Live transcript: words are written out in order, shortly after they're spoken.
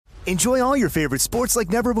Enjoy all your favorite sports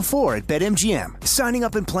like never before at BetMGM. Signing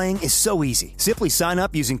up and playing is so easy. Simply sign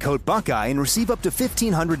up using code Buckeye and receive up to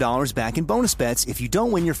 $1,500 back in bonus bets if you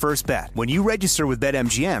don't win your first bet. When you register with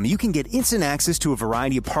BetMGM, you can get instant access to a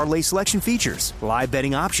variety of parlay selection features, live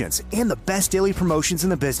betting options, and the best daily promotions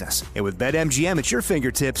in the business. And with BetMGM at your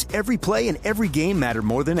fingertips, every play and every game matter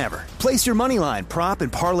more than ever. Place your moneyline, prop,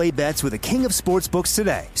 and parlay bets with the king of sportsbooks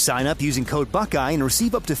today. Sign up using code Buckeye and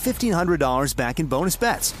receive up to $1,500 back in bonus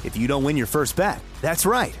bets if you don't win your first bet. That's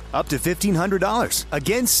right, up to $1,500.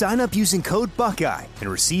 Again, sign up using code Buckeye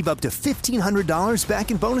and receive up to $1,500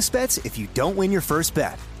 back in bonus bets if you don't win your first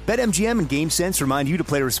bet. BetMGM and GameSense remind you to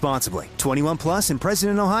play responsibly. 21 plus and present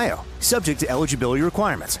in Ohio. Subject to eligibility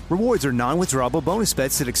requirements. Rewards are non-withdrawable bonus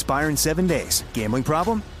bets that expire in 7 days. Gambling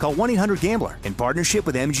problem? Call 1-800-GAMBLER in partnership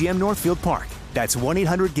with MGM Northfield Park. That's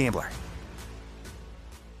 1-800-GAMBLER.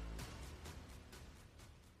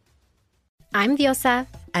 I'm Diosa.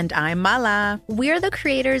 And I'm Mala. We're the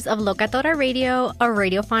creators of Locatora Radio, a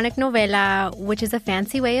radiophonic novela, which is a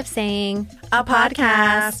fancy way of saying a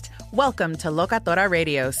podcast. Welcome to Locatora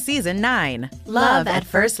Radio Season 9. Love at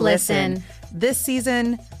First Listen. This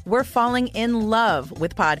season, we're falling in love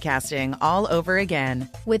with podcasting all over again.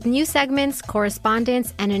 With new segments,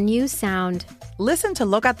 correspondence, and a new sound. Listen to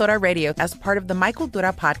Locatora Radio as part of the My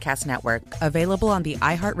Cultura Podcast Network. Available on the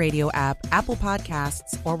iHeartRadio app, Apple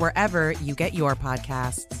Podcasts, or wherever you get your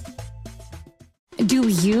podcasts. Do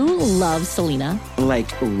you love Selena? Like,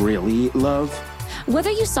 really love?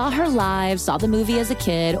 Whether you saw her live, saw the movie as a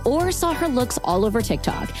kid, or saw her looks all over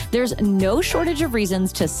TikTok, there's no shortage of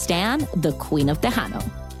reasons to stan the Queen of Tejano.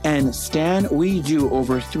 And Stan, we do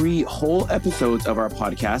over 3 whole episodes of our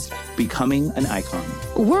podcast, Becoming an Icon.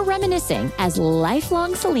 We're reminiscing as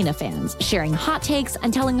lifelong Selena fans, sharing hot takes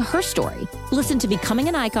and telling her story. Listen to Becoming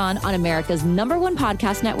an Icon on America's #1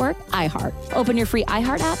 podcast network, iHeart. Open your free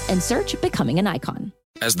iHeart app and search Becoming an Icon.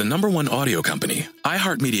 As the #1 audio company,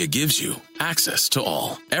 iHeartMedia gives you access to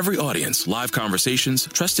all. Every audience, live conversations,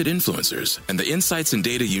 trusted influencers, and the insights and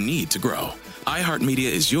data you need to grow. iHeartMedia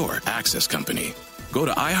is your access company. Go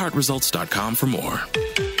to iHeartResults.com for more.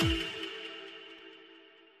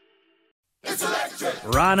 It's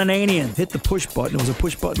electric. Ron Ananian hit the push button. It was a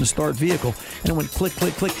push button to start vehicle, and it went click,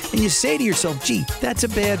 click, click. And you say to yourself, gee, that's a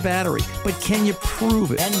bad battery. But can you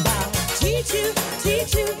prove it? And I'll teach you,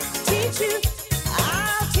 teach you, teach you.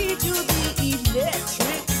 I'll teach you the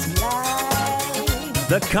electric slide.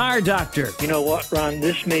 The Car Doctor. You know what, Ron?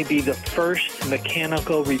 This may be the first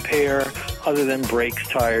mechanical repair other than brakes,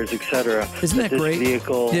 tires, etc. Isn't that great? This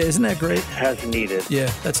vehicle isn't that great? Has needed. Yeah,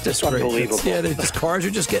 that's just great. Unbelievable. These cars are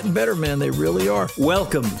just getting better, man. They really are.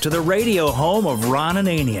 Welcome to the radio home of Ron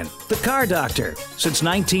Ananian, the Car Doctor. Since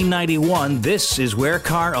 1991, this is where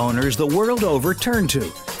car owners the world over turn to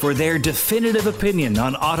for their definitive opinion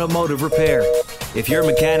on automotive repair. If your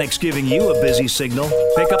mechanic's giving you a busy signal,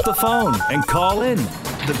 pick up the phone and call in.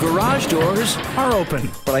 The garage doors are open.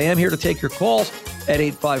 But I am here to take your calls at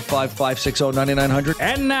 855-560-9900.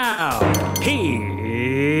 And now, here's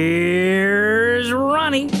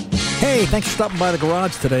Ronnie. Hey, thanks for stopping by the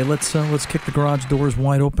garage today. Let's kick the garage doors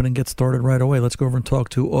wide open and get started right away. Let's go over and talk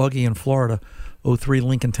to Augie in Florida, 03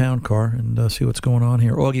 Lincoln Town Car, and see what's going on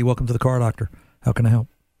here. Augie, welcome to the Car Doctor. How can I help?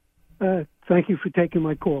 Thank you for taking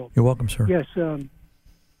my call. You're welcome, sir. Yes, on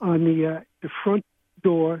the front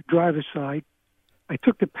door, driver's side, I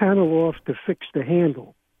took the panel off to fix the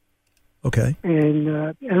handle. Okay.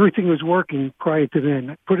 And everything was working prior to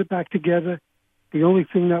then. I put it back together. The only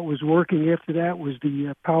thing that was working after that was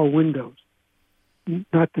the power windows,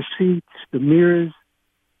 not the seats, the mirrors,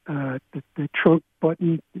 the trunk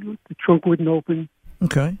button. The trunk wouldn't open.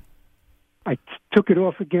 Okay. I took it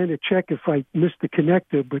off again to check if I missed the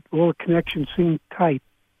connector, but all the connections seemed tight.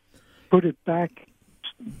 Put it back,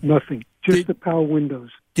 nothing. Just the power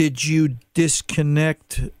windows. Did you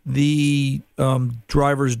disconnect the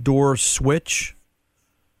driver's door switch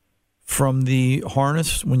from the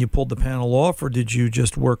harness when you pulled the panel off, or did you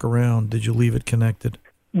just work around? Did you leave it connected?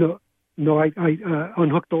 No, I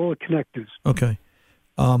unhooked all the connectors. Okay.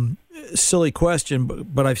 Silly question,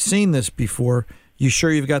 but I've seen this before. You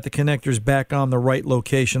sure you've got the connectors back on the right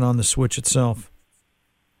location on the switch itself?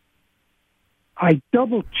 I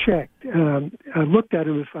double-checked. I looked at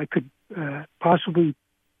them if I could possibly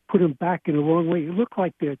put them back in the wrong way. It looked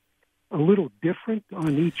like they're a little different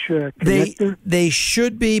on each connector. They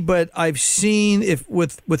should be, but I've seen if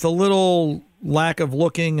with a little lack of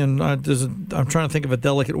looking, and I'm trying to think of a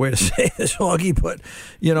delicate way to say this, Augie, but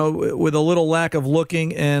with a little lack of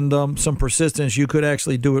looking and some persistence, you could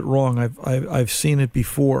actually do it wrong. I've seen it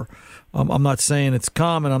before. I'm not saying it's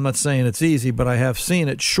common. I'm not saying it's easy, but I have seen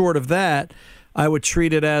it. Short of that, I would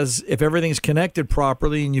treat it as if everything's connected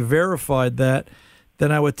properly and you verified that,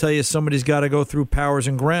 then I would tell you somebody's got to go through powers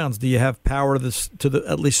and grounds. Do you have power to the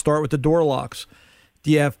at least start with the door locks? Do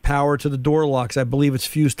you have power to the door locks? I believe it's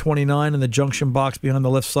fuse 29 in the junction box behind the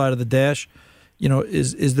left side of the dash. You know,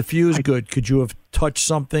 is the fuse good? Could you have touched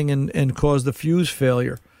something and caused the fuse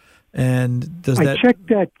failure? And I checked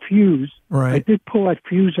that fuse. Right. I did pull that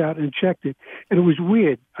fuse out and checked it, and it was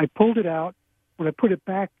weird. I pulled it out. When I put it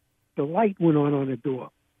back, the light went on the door,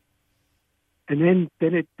 and then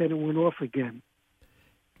it went off again.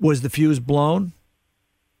 Was the fuse blown?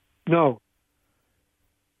 No.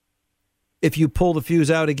 If you pull the fuse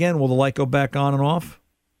out again, will the light go back on and off?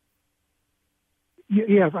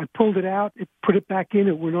 Yeah, I pulled it out, put it back in,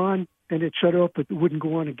 it went on, and it shut off, but it wouldn't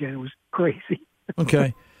go on again. It was crazy.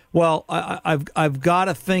 Okay. Well, I've got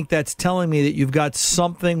to think that's telling me that you've got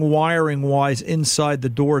something wiring-wise inside the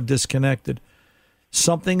door disconnected.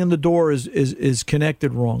 Something in the door is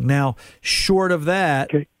connected wrong. Now, short of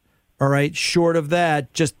that, okay. All right, short of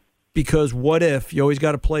that, just because what if, you always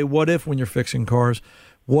got to play what if when you're fixing cars.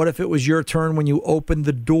 What if it was your turn when you opened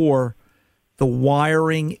the door, the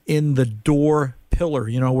wiring in the door pillar,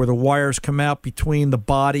 you know, where the wires come out between the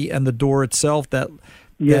body and the door itself, that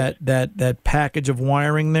package of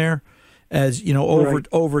wiring there, as you know,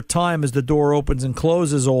 over time, as the door opens and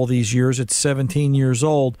closes all these years, it's 17 years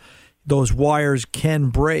old, those wires can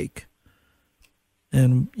break.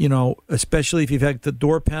 And, you know, especially if you've had the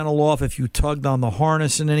door panel off, if you tugged on the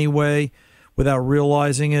harness in any way without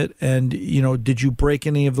realizing it, and, you know, did you break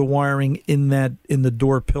any of the wiring in the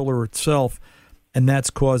door pillar itself, and that's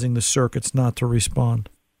causing the circuits not to respond?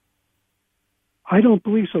 I don't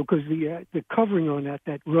believe so, because the covering on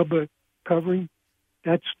that rubber covering,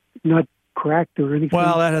 that's not cracked or anything.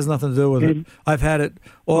 Well, that has nothing to do with it. I've had it,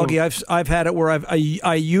 Augie. I've had it where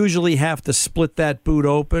I usually have to split that boot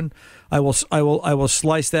open. I will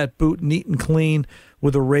slice that boot neat and clean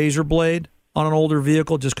with a razor blade on an older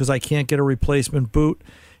vehicle, just because I can't get a replacement boot,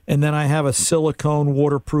 and then I have a silicone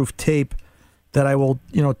waterproof tape that I will,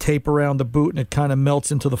 you know, tape around the boot, and it kind of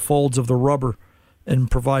melts into the folds of the rubber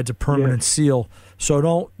and provides a permanent seal.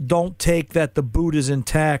 So don't take that the boot is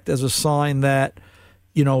intact as a sign that,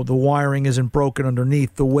 you know, the wiring isn't broken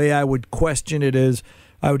underneath. The way I would question it is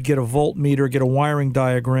I would get a voltmeter, get a wiring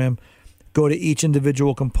diagram, go to each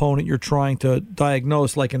individual component you're trying to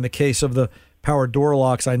diagnose. Like in the case of the power door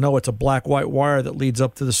locks, I know it's a black-white wire that leads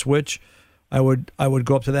up to the switch. I would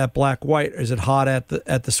go up to that black-white. Is it hot at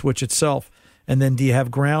the switch itself? And then do you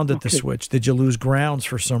have ground at the switch? Did you lose grounds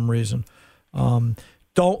for some reason?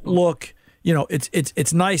 Don't look, you know,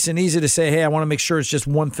 it's nice and easy to say, hey, I want to make sure it's just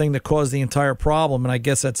one thing that caused the entire problem. And I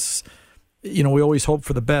guess that's, you know, we always hope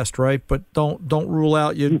for the best, right? But don't rule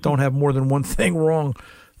out you don't have more than one thing wrong,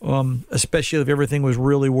 especially if everything was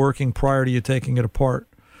really working prior to you taking it apart.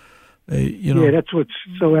 You know, yeah, that's what's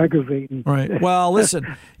so aggravating. Right. Well,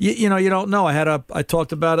 listen, you know, you don't know. I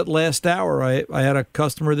talked about it last hour. I had a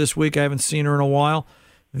customer this week. I haven't seen her in a while.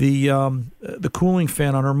 The cooling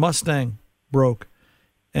fan on her Mustang broke,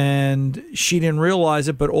 and she didn't realize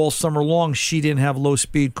it. But all summer long, she didn't have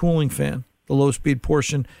low-speed cooling fan. The low-speed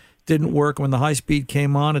portion didn't work. When the high-speed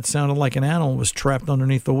came on, it sounded like an animal was trapped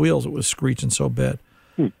underneath the wheels. It was screeching so bad.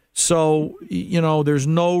 So, you know, there's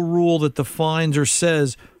no rule that defines or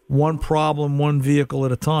says one problem, one vehicle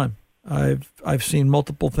at a time. I've seen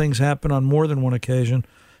multiple things happen on more than one occasion,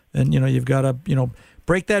 and, you know, you've got to, you know,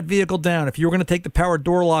 break that vehicle down. If you were going to take the power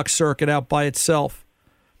door lock circuit out by itself,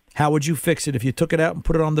 how would you fix it? If you took it out and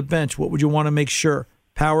put it on the bench, what would you want to make sure?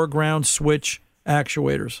 Power, ground, switch,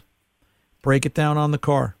 actuators. Break it down on the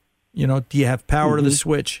car. You know, do you have power to the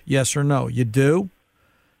switch? Yes or no? You do?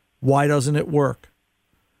 Why doesn't it work?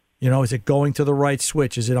 You know, is it going to the right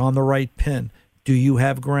switch? Is it on the right pin? Do you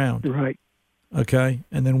have ground? Right. Okay,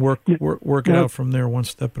 and then work it out from there, one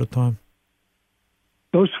step at a time.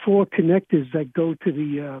 Those 4 connectors that go to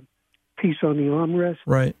the piece on the armrest,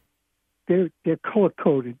 right? They're color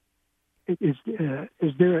coded. Is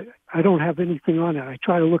there? I don't have anything on it. I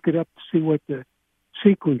try to look it up to see what the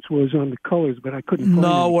sequence was on the colors, but I couldn't find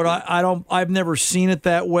No, anything. what I don't, I've never seen it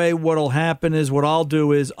that way. What'll happen is, what I'll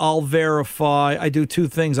do is I'll verify. I do 2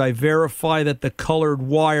 things. I verify that the colored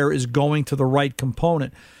wire is going to the right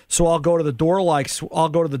component. So I'll go to the door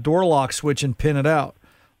lock switch and pin it out.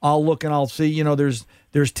 I'll look and I'll see, you know, there's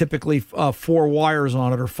typically 4 wires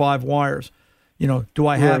on it, or 5 wires. You know, do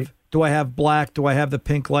I have black? Do I have the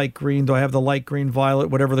pink, light green? Do I have the light green, violet,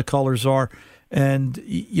 whatever the colors are? And,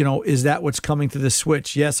 you know, is that what's coming to the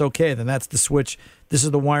switch? Yes, okay, then that's the switch. This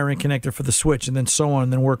is the wiring connector for the switch, and then so on,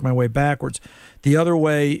 and then work my way backwards. The other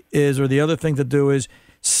way is, or the other thing to do is,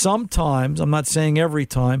 sometimes, I'm not saying every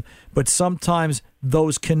time, but sometimes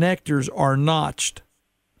those connectors are notched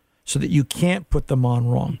so that you can't put them on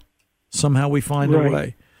wrong. Somehow we find a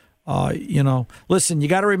way. Listen, you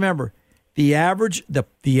got to remember, the average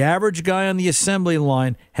guy on the assembly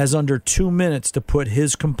line has under 2 minutes to put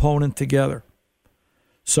his component together.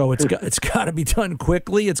 So it's got to be done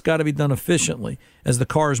quickly. It's got to be done efficiently as the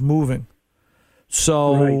car is moving.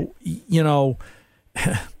 So,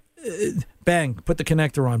 bang, put the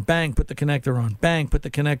connector on. Bang, put the connector on. Bang, put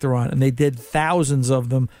the connector on. And they did thousands of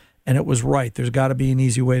them, and it was right. There's got to be an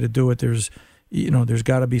easy way to do it. There's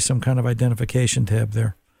got to be some kind of identification tab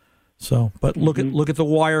there. So, but look at the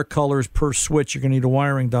wire colors per switch. You're going to need a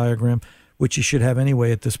wiring diagram, which you should have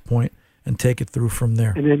anyway at this point, and take it through from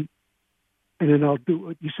there. And then I'll do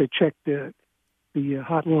what you said. Check the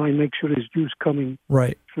hotline. Make sure there's juice coming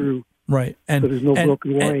through. Right. So there's no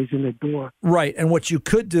broken wires in the door. Right. And what you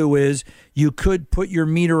could do is you could put your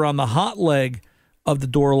meter on the hot leg of the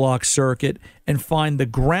door lock circuit and find the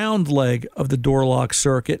ground leg of the door lock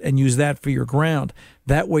circuit and use that for your ground.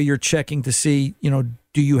 That way you're checking to see,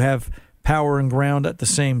 do you have power and ground at the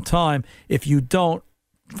same time? If you don't,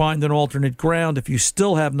 find an alternate ground. If you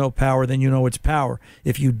still have no power, then you know it's power.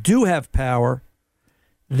 If you do have power,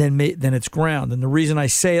 then it's ground. And the reason I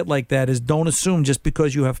say it like that is don't assume just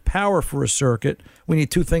because you have power for a circuit, we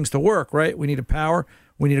need two things to work, right? We need a power,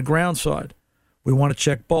 we need a ground side. We want to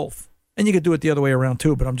check both. And you could do it the other way around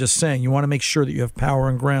too, but I'm just saying you want to make sure that you have power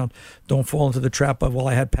and ground. Don't fall into the trap of,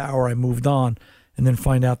 I had power, I moved on, and then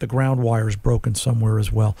find out the ground wire is broken somewhere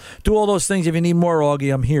as well. Do all those things. If you need more,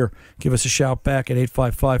 Augie, I'm here. Give us a shout back at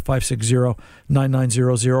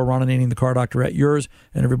 855-560-9900. Ron Ananian, the Car Doctor, at yours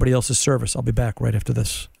and everybody else's service. I'll be back right after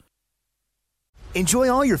this.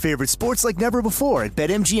 Enjoy all your favorite sports like never before at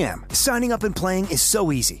BetMGM. Signing up and playing is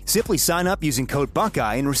so easy. Simply sign up using code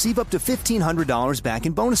Buckeye and receive up to $1,500 back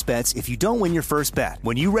in bonus bets if you don't win your first bet.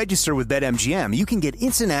 When you register with BetMGM, you can get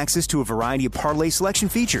instant access to a variety of parlay selection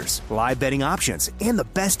features, live betting options, and the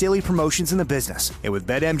best daily promotions in the business. And with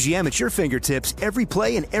BetMGM at your fingertips, every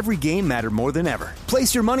play and every game matter more than ever.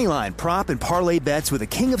 Place your moneyline, prop, and parlay bets with the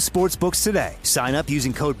king of sportsbooks today. Sign up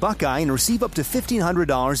using code Buckeye and receive up to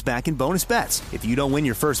 $1,500 back in bonus bets if you don't win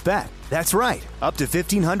your first bet. That's right, up to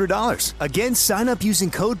 $1,500. Again, sign up using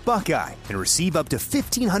code Buckeye and receive up to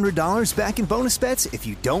 $1,500 back in bonus bets if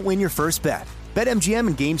you don't win your first bet. BetMGM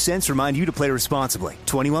and GameSense remind you to play responsibly.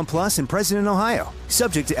 21 plus and present in Ohio.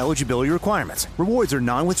 Subject to eligibility requirements. Rewards are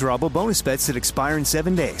non-withdrawable bonus bets that expire in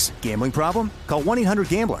 7 days. Gambling problem? Call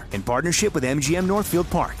 1-800-GAMBLER in partnership with MGM Northfield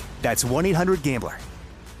Park. That's 1-800-GAMBLER.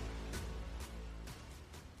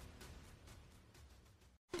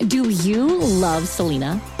 Do you love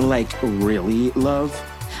Selena? Like, really love?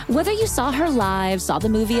 Whether you saw her live, saw the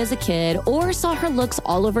movie as a kid, or saw her looks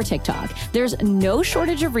all over TikTok, there's no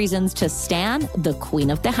shortage of reasons to stan the Queen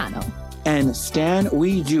of Tejano. And Stan,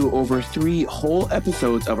 we do over 3 whole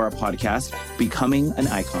episodes of our podcast, Becoming an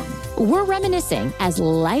Icon. We're reminiscing as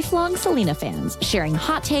lifelong Selena fans, sharing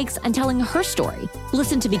hot takes and telling her story.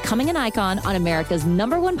 Listen to Becoming an Icon on America's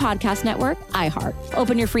 #1 podcast network, iHeart.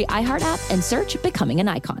 Open your free iHeart app and search Becoming an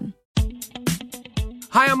Icon.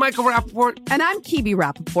 Hi, I'm Michael Rappaport. And I'm Kibi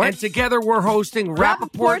Rappaport. And together we're hosting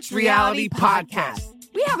Rappaport's Reality Podcast.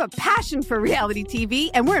 We have a passion for reality TV,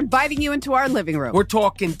 and we're inviting you into our living room. We're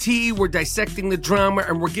talking tea, we're dissecting the drama,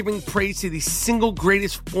 and we're giving praise to the single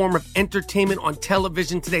greatest form of entertainment on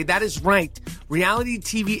television today. That is right. Reality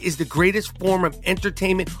TV is the greatest form of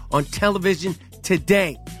entertainment on television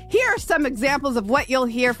today. Here are some examples of what you'll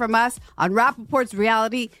hear from us on Rappaport's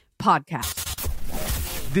Reality Podcast.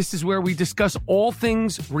 This is where we discuss all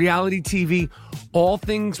things reality TV, all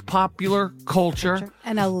things popular culture.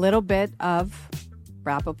 And a little bit of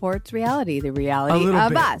Rappaport's reality, the reality of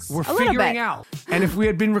bit. us. We're figuring out. And if we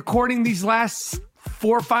had been recording these last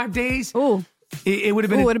 4 or 5 days, it would have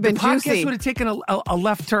been, the podcast juicy. would have taken a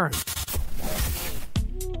left turn.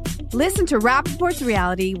 Listen to Rappaport's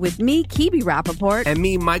Reality with me, Kibi Rappaport. And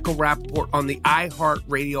me, Michael Rappaport, on the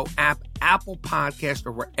iHeartRadio app, Apple Podcast,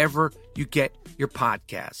 or wherever you get your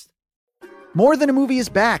podcast. More Than a Movie is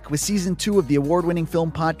back with Season 2 of the award-winning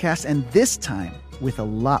film podcast, and this time with a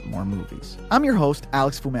lot more movies. I'm your host,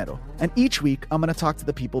 Alex Fumero, and each week I'm going to talk to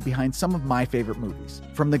the people behind some of my favorite movies.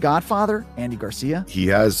 From The Godfather, Andy Garcia. He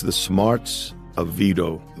has the smarts of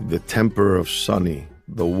Vito, the temper of Sonny,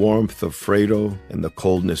 the warmth of Fredo, and the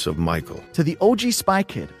coldness of Michael. To the OG Spy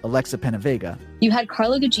Kid, Alexa Penavega. You had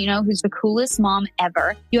Carla Gugino, who's the coolest mom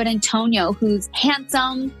ever. You had Antonio, who's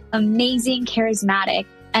handsome, amazing, charismatic.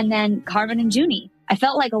 And then Carmen and Junie. I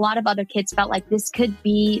felt like a lot of other kids felt like this could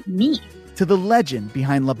be me. To the legend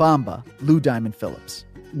behind La Bamba, Lou Diamond Phillips.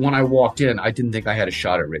 when I walked in, I didn't think I had a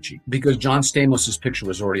shot at Richie because John Stamos' picture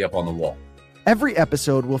was already up on the wall. Every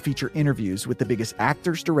episode will feature interviews with the biggest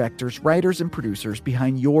actors, directors, writers, and producers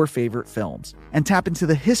behind your favorite films and tap into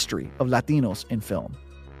the history of Latinos in film.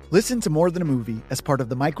 Listen to More Than a Movie as part of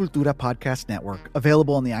the My Cultura Podcast Network,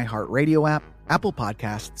 available on the iHeartRadio app, Apple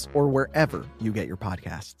Podcasts, or wherever you get your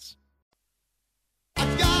podcasts.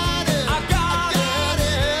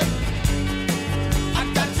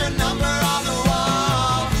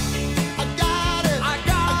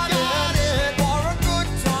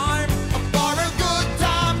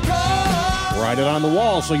 Write it on the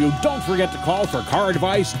wall so you don't forget to call for car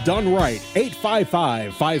advice done right.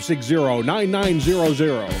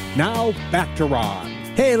 855-560-9900. Now, back to Ron.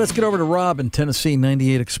 Hey, let's get over to Rob in Tennessee,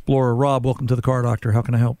 98 Explorer. Rob, welcome to the Car Doctor. How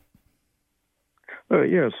can I help?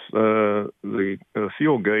 Yes, the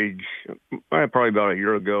fuel gauge, probably about a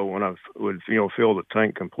year ago when I would, fill the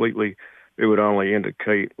tank completely, it would only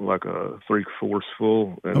indicate like a 3/4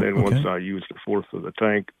 full, and then once I use the fourth of the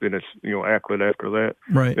tank, then it's accurate after that.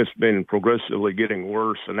 Right. It's been progressively getting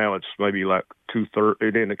worse, and now it's maybe like 2/3.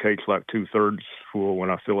 It indicates like 2/3 full when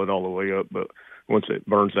I fill it all the way up, but once it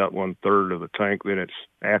burns out 1/3 of the tank, then it's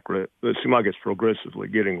accurate. It seems like it's progressively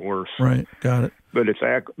getting worse. Right. Got it. But it's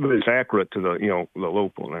accurate to the the low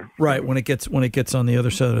point there. Right, when it gets on the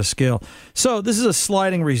other side of the scale. So this is a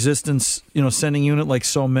sliding resistance, sending unit like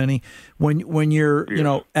so many. When you're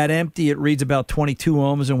at empty, it reads about 22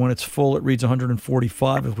 ohms, and when it's full, it reads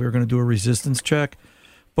 145. If we were going to do a resistance check,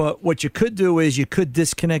 but what you could do is you could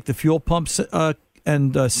disconnect the fuel pump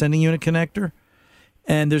and sending unit connector,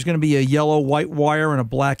 and there's going to be a yellow white wire and a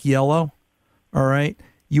black yellow. All right,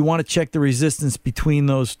 you want to check the resistance between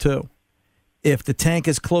those two. If the tank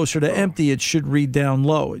is closer to empty, it should read down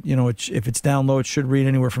low. If it's down low, it should read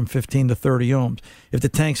anywhere from 15 to 30 ohms. If the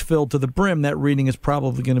tank's filled to the brim, that reading is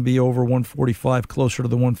probably going to be over 145, closer to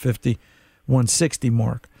the 150, 160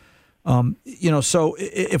 mark. So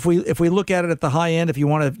if we look at it at the high end, if you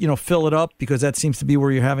want to fill it up because that seems to be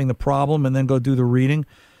where you're having the problem, and then go do the reading,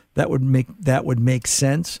 that would make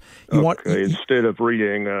sense. Instead of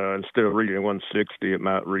reading 160, it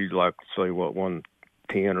might read like say 110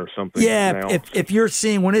 or something. Yeah, now. if you're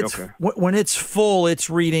seeing when it's full, it's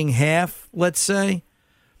reading half. Let's say.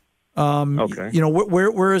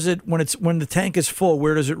 Where is it when the tank is full?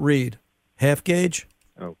 Where does it read? Half gauge.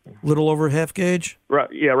 Okay. Little over half gauge. Right.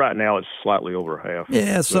 Yeah. Right now it's slightly over half.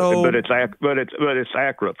 Yeah. So, but it's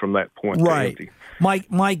accurate from that point. Right. To empty.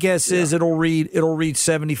 My guess is it'll read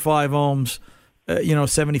 75 ohms.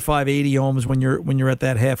 75, 80 ohms when you're at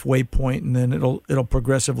that halfway point, and then it'll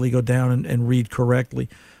progressively go down and read correctly.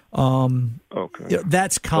 That's common. So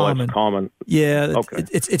that's common. Yeah. Okay.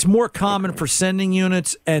 It's more common for sending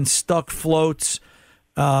units and stuck floats,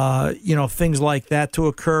 things like that to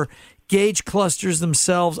occur. Gauge clusters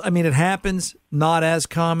themselves, it happens, not as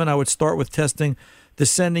common. I would start with testing the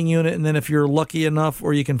sending unit, and then if you're lucky enough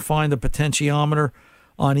or you can find a potentiometer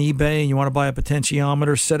on eBay and you want to buy a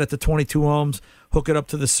potentiometer, set it to 22 ohms, hook it up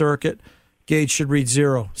to the circuit, gauge should read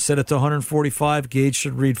 0. Set it to 145, gauge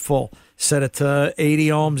should read full. Set it to 80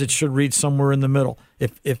 ohms, it should read somewhere in the middle.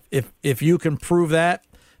 If you can prove that,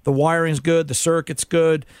 the wiring's good, the circuit's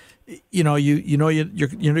good,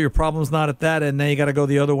 your problem's not at that end. Now you got to go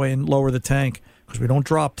the other way and lower the tank, because we don't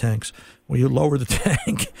drop tanks. You lower the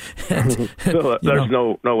tank. So there's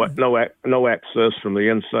no access from the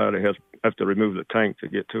inside. It have to remove the tank to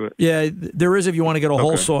get to it. Yeah, there is if you want to get a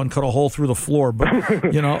hole saw and cut a hole through the floor, but I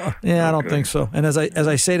don't think so. And as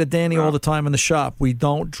I say to Danny all the time in the shop, we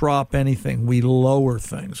don't drop anything. We lower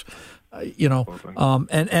things.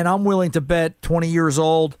 And I'm willing to bet 20 years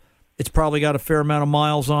old, it's probably got a fair amount of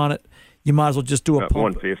miles on it. You might as well just do a pump.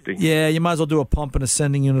 150. Yeah, you might as well do a pump and a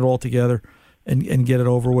sending unit all together and get it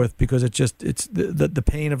over with, because it's the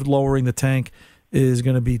pain of lowering the tank is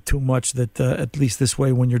going to be too much. That at least this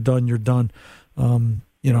way, when you're done, you're done. And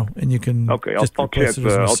you can. Okay, I'll check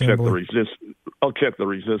the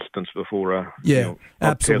resistance before I. Yeah,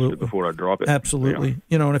 absolutely. Test it before I drop it. Absolutely.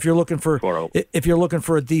 Yeah. And if you're looking for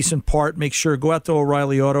a decent part, make sure go out to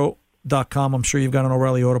O'ReillyAuto.com. I'm sure you've got an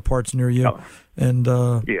O'Reilly Auto Parts near you, and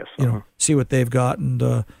yes, see what they've got,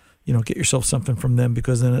 and get yourself something from them,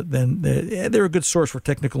 because then they're a good source for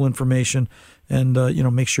technical information, and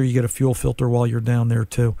make sure you get a fuel filter while you're down there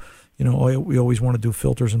too. We always want to do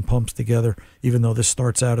filters and pumps together, even though this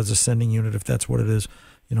starts out as a sending unit, if that's what it is.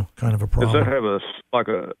 Kind of a problem. Does it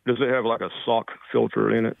have like a sock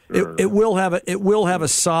filter in it? It will have a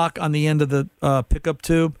sock on the end of the pickup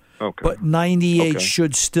tube. Okay. But 98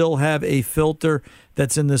 should still have a filter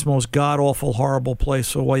that's in this most god-awful, horrible place.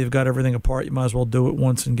 So while you've got everything apart, you might as well do it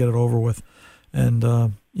once and get it over with. And,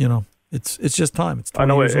 It's just time. It's 20 I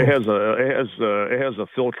know years it old. has a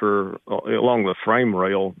filter along the frame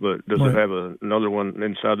rail, but does it have another one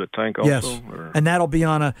inside the tank also? Yes, or? and that'll be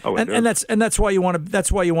on a it does? and that's why you want to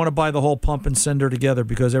buy the whole pump and sender together,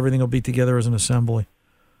 because everything will be together as an assembly.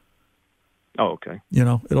 Oh, okay. You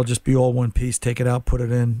know, it'll just be all one piece. Take it out, put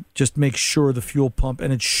it in. Just make sure the fuel pump,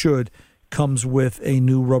 and it comes with a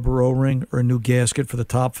new rubber O-ring or a new gasket for the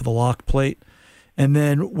top for the lock plate. And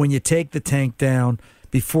then when you take the tank down,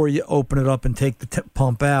 before you open it up and take the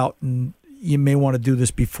pump out, and you may want to do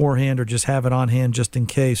this beforehand or just have it on hand just in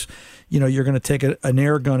case, you're going to take an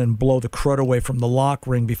air gun and blow the crud away from the lock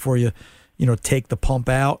ring before you take the pump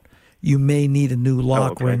out. You may need a new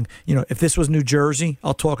lock ring. If this was New Jersey,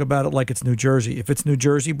 I'll talk about it like it's New Jersey. If it's New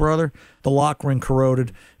Jersey, brother, the lock ring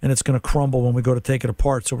corroded and it's going to crumble when we go to take it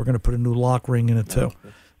apart. So we're going to put a new lock ring in it too.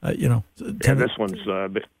 This one's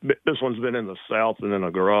been in the South and in a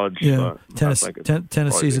garage. Yeah,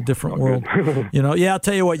 Tennessee's a different world. I'll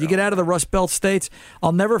tell you what. You get out of the Rust Belt states.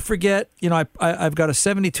 I'll never forget. I've got a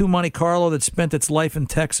 '72 Monte Carlo that spent its life in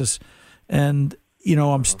Texas, and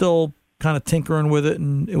I'm still kind of tinkering with it.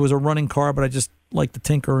 And it was a running car, but I just like to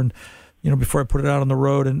tinker and before I put it out on the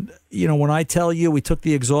road. And when I tell you, we took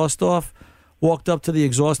the exhaust off, walked up to the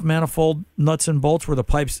exhaust manifold nuts and bolts where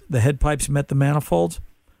the head pipes met the manifolds.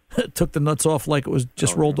 Took the nuts off like it was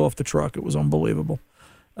just rolled off the truck. It was unbelievable.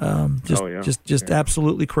 Just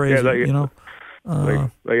absolutely crazy. Yeah,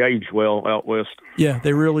 they age well out west. Yeah,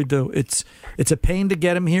 they really do. It's a pain to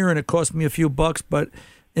get them here, and it cost me a few bucks. But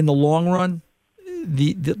in the long run,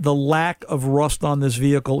 the lack of rust on this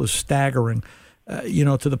vehicle is staggering.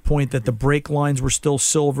 To the point that the brake lines were still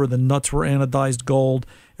silver, the nuts were anodized gold.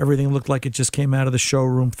 Everything looked like it just came out of the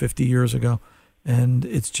showroom 50 years ago. And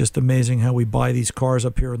it's just amazing how we buy these cars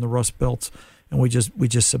up here in the Rust Belts, and we just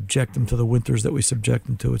subject them to the winters that we subject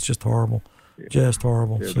them to. It's just horrible, just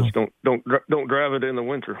horrible. Yeah, so. Just don't drive it in the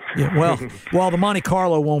winter. Yeah, well, the Monte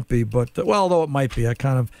Carlo won't be, but although it might be, I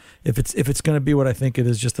kind of if it's going to be what I think it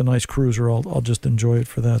is, just a nice cruiser, I'll just enjoy it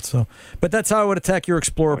for that. So, but that's how I would attack your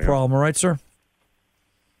Explorer problem. All right, sir.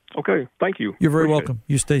 Okay, thank you. You're very welcome.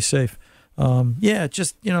 You stay safe.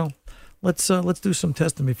 Let's do some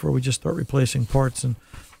testing before we just start replacing parts and,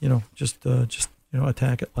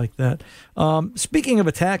 attack it like that. Speaking of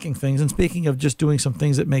attacking things and speaking of just doing some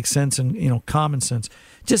things that make sense and, common sense,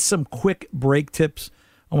 just some quick brake tips.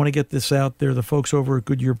 I want to get this out there. The folks over at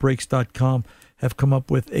GoodyearBrakes.com have come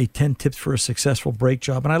up with a 10 tips for a successful brake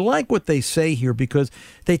job. And I like what they say here because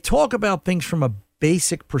they talk about things from a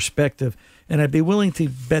basic perspective. And I'd be willing to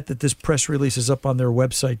bet that this press release is up on their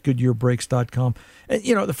website, GoodyearBrakes.com. And,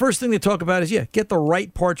 the first thing they talk about is, get the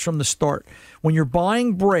right parts from the start. When you're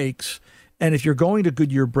buying brakes, and if you're going to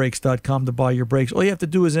GoodyearBrakes.com to buy your brakes, all you have to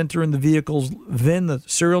do is enter in the vehicle's VIN, the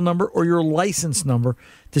serial number, or your license number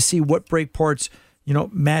to see what brake parts,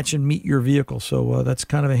 match and meet your vehicle. So that's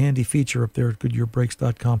kind of a handy feature up there at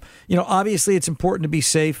GoodyearBrakes.com. Obviously it's important to be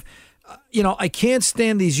safe. I can't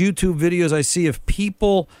stand these YouTube videos I see of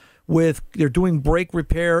people they're doing brake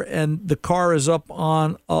repair and the car is up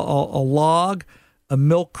on a log, a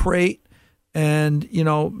milk crate, and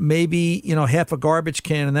maybe half a garbage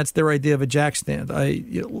can, and that's their idea of a jack stand.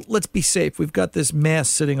 Let's be safe. We've got this mass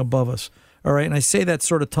sitting above us, all right? And I say that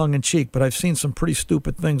sort of tongue in cheek, but I've seen some pretty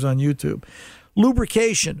stupid things on YouTube.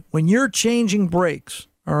 Lubrication. When you're changing brakes,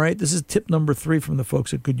 all right, this is tip number 3 from the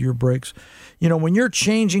folks at Goodyear Brakes. When you're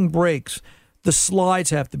changing brakes, the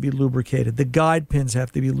slides have to be lubricated. The guide pins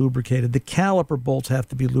have to be lubricated. The caliper bolts have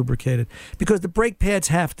to be lubricated because the brake pads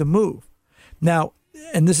have to move. Now,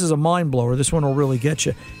 and this is a mind blower. This one will really get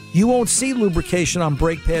you. You won't see lubrication on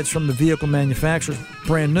brake pads from the vehicle manufacturers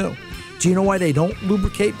brand new. Do you know why they don't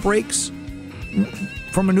lubricate brakes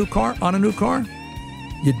from a new car, on a new car?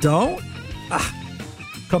 You don't?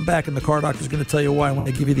 Come back and the car doctor's going to tell you why. When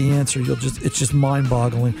they give you the answer, it's just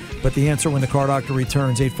mind-boggling. But the answer when the car doctor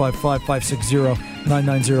returns,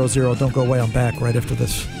 855-560-9900. Don't go away. I'm back right after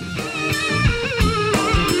this.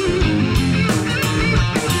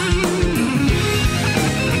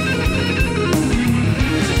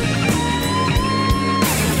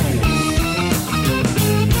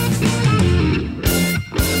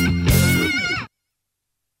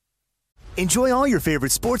 Enjoy all your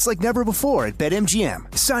favorite sports like never before at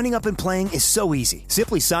BetMGM. Signing up and playing is so easy.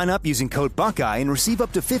 Simply sign up using code Buckeye and receive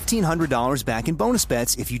up to $1,500 back in bonus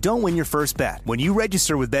bets if you don't win your first bet. When you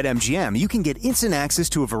register with BetMGM, you can get instant access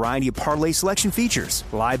to a variety of parlay selection features,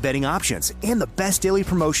 live betting options, and the best daily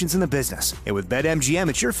promotions in the business. And with BetMGM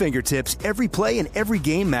at your fingertips, every play and every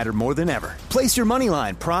game matter more than ever. Place your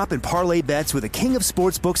moneyline, prop, and parlay bets with the king of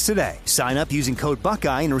sportsbooks today. Sign up using code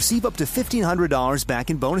Buckeye and receive up to $1,500 back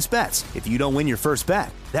in bonus bets. If you don't win your first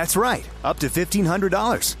bet. That's right, up to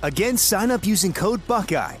 $1,500. Again, sign up using code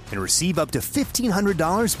Buckeye and receive up to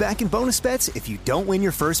 $1,500 back in bonus bets if you don't win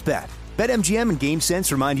your first bet. BetMGM and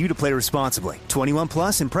GameSense remind you to play responsibly. 21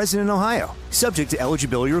 plus and present in Ohio. Subject to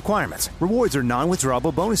eligibility requirements. Rewards are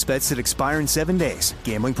non-withdrawable bonus bets that expire in 7 days.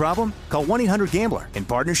 Gambling problem? Call 1-800-GAMBLER in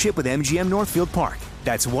partnership with MGM Northfield Park.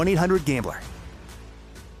 That's 1-800-GAMBLER.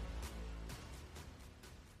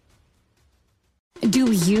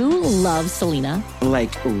 Do you love Selena?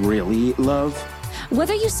 Like, really love?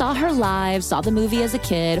 Whether you saw her live, saw the movie as a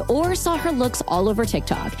kid, or saw her looks all over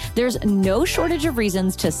TikTok, there's no shortage of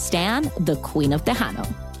reasons to stan the Queen of Tejano.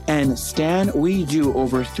 And Stan, we do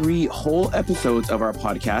over 3 whole episodes of our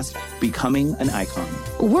podcast, Becoming an Icon.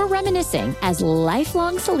 We're reminiscing as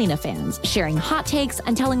lifelong Selena fans, sharing hot takes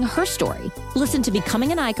and telling her story. Listen to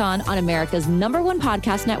Becoming an Icon on America's #1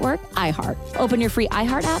 podcast network, iHeart. Open your free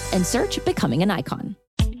iHeart app and search Becoming an Icon.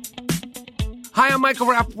 Hi, I'm Michael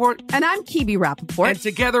Rappaport. And I'm Kibi Rappaport. And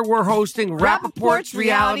together we're hosting Rappaport's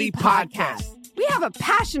Reality Podcast. We have a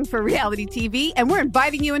passion for reality TV, and we're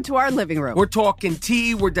inviting you into our living room. We're talking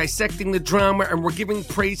tea, we're dissecting the drama, and we're giving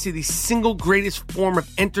praise to the single greatest form of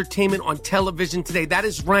entertainment on television today. That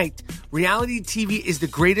is right. Reality TV is the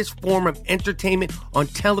greatest form of entertainment on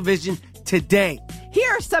television today. Here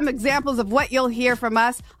are some examples of what you'll hear from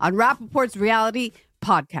us on Rappaport's Reality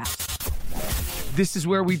Podcast. This is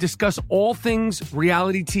where we discuss all things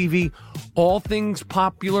reality TV, all things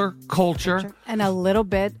popular culture. And a little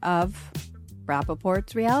bit of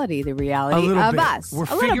Rappaport's reality, the reality of us. We're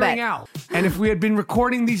figuring out. And if we had been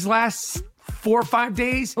recording these last 4 or 5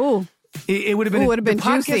 days, it would have been, the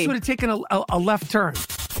podcast juicy. would have taken a left turn.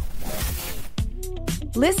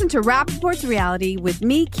 Listen to Rappaport's Reality with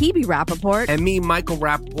me, Kibi Rappaport. And me, Michael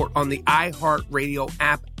Rappaport, on the iHeartRadio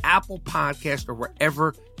app, Apple Podcast, or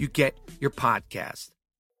wherever you get your podcast.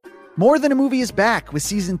 More Than a Movie is back with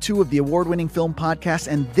season 2 of the award-winning film podcast,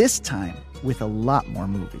 and this time with a lot more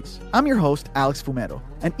movies. I'm your host, Alex Fumero,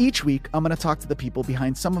 and each week I'm going to talk to the people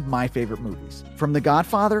behind some of my favorite movies. From The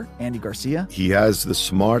Godfather, Andy Garcia. He has the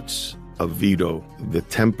smarts of Vito, the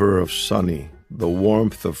temper of Sonny, the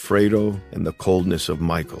warmth of Fredo, and the coldness of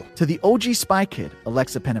Michael. To the OG Spy Kid,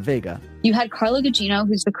 Alexa Penavega. You had Carla Gugino,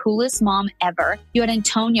 who's the coolest mom ever. You had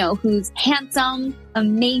Antonio, who's handsome,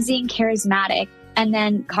 amazing, charismatic. And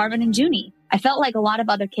then Carmen and Junie. I felt like a lot of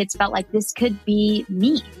other kids felt like this could be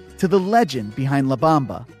me. To the legend behind La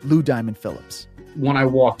Bamba, Lou Diamond Phillips. When I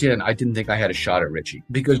walked in, I didn't think I had a shot at Richie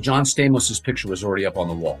because John Stamos' picture was already up on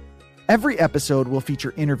the wall. Every episode will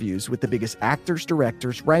feature interviews with the biggest actors,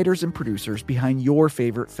 directors, writers, and producers behind your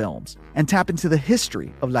favorite films and tap into the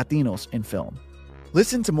history of Latinos in film.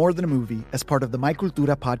 Listen to More Than a Movie as part of the My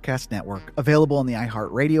Cultura Podcast Network, available on the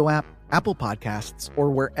iHeartRadio app, Apple Podcasts,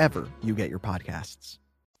 or wherever you get your podcasts.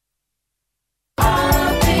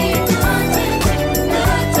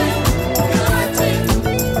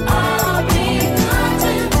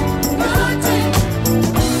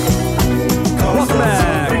 Welcome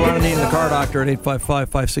back. Ron and Ian, the Car Doctor, at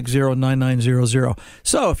 855-560-9900.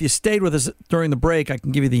 So if you stayed with us during the break, I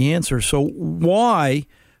can give you the answer. So why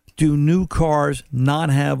do new cars not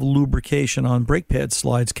have lubrication on brake pads,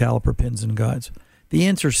 slides, caliper, pins, and guides? The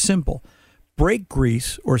answer is simple. Brake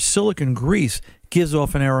grease or silicone grease gives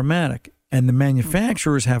off an aromatic, and the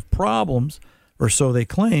manufacturers have problems, or so they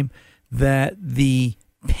claim, that the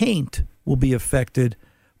paint will be affected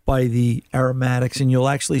by the aromatics, and you'll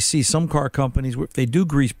actually see some car companies, if they do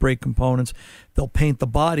grease brake components, they'll paint the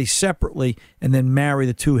body separately and then marry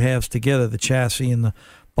the two halves together, the chassis and the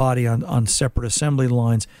body on separate assembly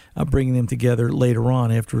lines, bringing them together later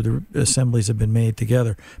on after the assemblies have been made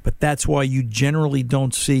together. But that's why you generally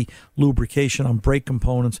don't see lubrication on brake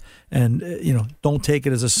components, and don't take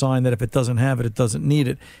it as a sign that if it doesn't have it, it doesn't need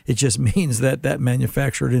it. It just means that that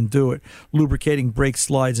manufacturer didn't do it. Lubricating brake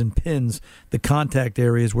slides and pins, the contact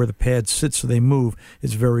areas where the pad sits so they move,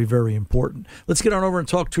 is very, very important. Let's get on over and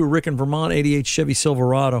talk to Rick in Vermont, 88 Chevy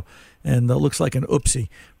Silverado. And looks like an oopsie.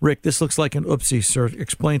 Rick, this looks like an oopsie, sir.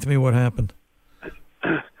 Explain to me what happened.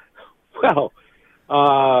 Well,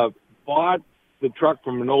 bought the truck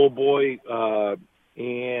from an old boy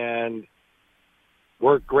and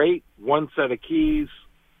worked great. One set of keys.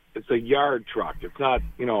 It's a yard truck. It's not,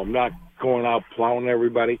 I'm not going out plowing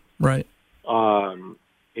everybody. Right. And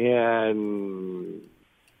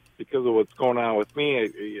because of what's going on with me,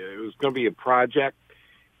 it was going to be a project,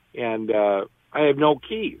 and I have no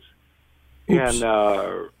keys. Oops. And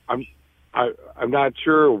I'm not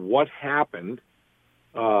sure what happened.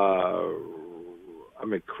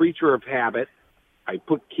 I'm a creature of habit. I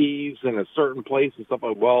put keys in a certain place and stuff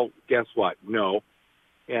like. Well, guess what? No.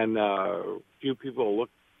 And a few people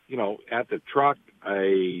looked at the truck.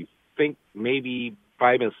 I think maybe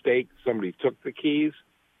by mistake somebody took the keys.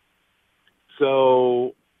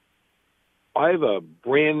 So I have a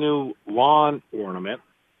brand new lawn ornament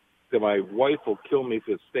that my wife will kill me if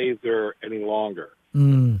it stays there any longer.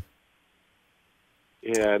 Mm.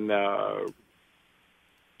 And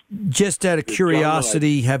just out of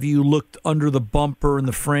curiosity, have you looked under the bumper and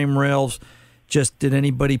the frame rails? Did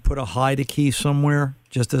anybody put a hide a key somewhere?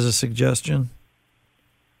 Just as a suggestion.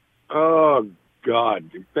 Oh God,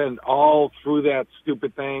 it's been all through that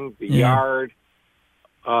stupid thing, the yard.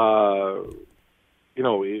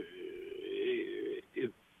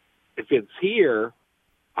 If it's here,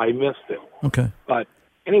 I missed it. Okay. But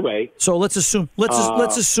anyway, so let's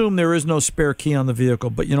assume there is no spare key on the vehicle,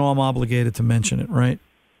 but I'm obligated to mention it, right?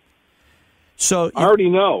 So I already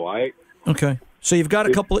know. Okay. So you've got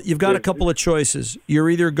a couple of choices. You're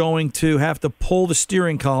either going to have to pull the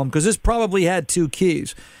steering column, because this probably had two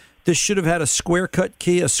keys. This should have had a square cut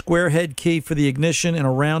key, a square head key for the ignition, and a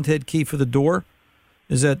round head key for the door.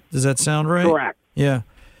 Does that sound right? Correct. Yeah.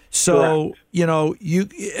 So,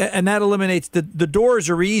 and that eliminates the doors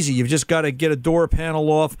are easy. You've just got to get a door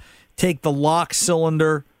panel off, take the lock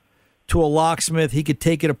cylinder to a locksmith. He could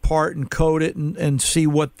take it apart and code it and see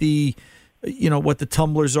what the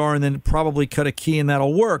tumblers are, and then probably cut a key, and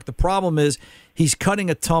that'll work. The problem is he's cutting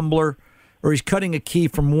a tumbler, or he's cutting a key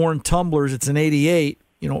from worn tumblers. It's an 88.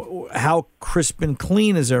 How crisp and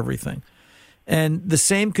clean is everything? And the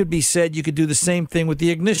same could be said. You could do the same thing with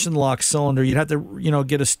the ignition lock cylinder. You'd have to,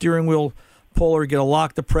 get a steering wheel puller, get a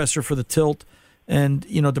lock depressor for the tilt, and,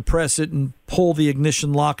 depress it and pull the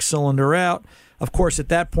ignition lock cylinder out. Of course, at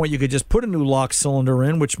that point, you could just put a new lock cylinder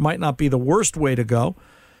in, which might not be the worst way to go.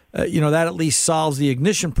 That at least solves the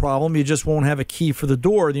ignition problem. You just won't have a key for the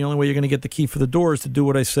door. The only way you're going to get the key for the door is to do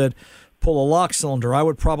what I said, pull a lock cylinder. I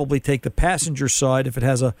would probably take the passenger side if it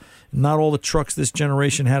has not all the trucks this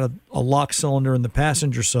generation had a lock cylinder in the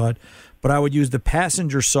passenger side, but I would use the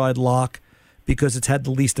passenger side lock because it's had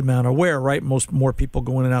the least amount of wear, right? More people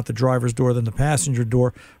go in and out the driver's door than the passenger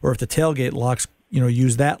door, or if the tailgate locks,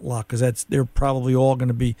 use that lock because they're probably all going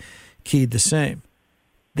to be keyed the same.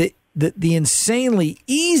 The insanely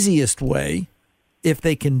easiest way, if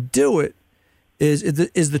they can do it, is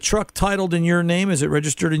the truck titled in your name? Is it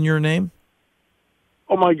registered in your name?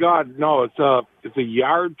 Oh my God, no! It's a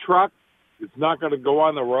yard truck. It's not going to go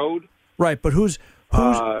on the road. Right, but whose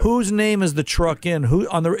name is the truck in?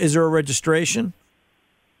 Is there a registration?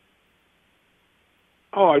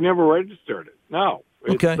 Oh, I never registered it. No.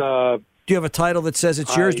 Okay. Do you have a title that says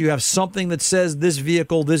it's yours? Do you have something that says this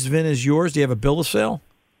vehicle, this VIN is yours? Do you have a bill of sale?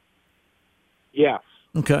 Yes.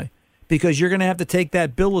 Okay. Because you're going to have to take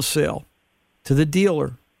that bill of sale to the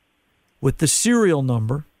dealer with the serial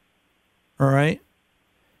number, all right?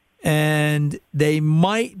 And they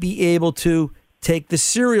might be able to take the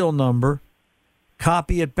serial number,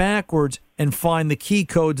 copy it backwards, and find the key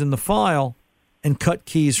codes in the file and cut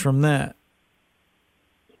keys from that.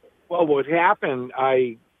 Well, what happened,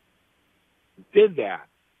 I did that.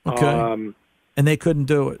 Okay. And they couldn't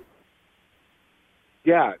do it.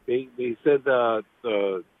 Yeah, they said the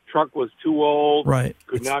truck was too old. Right.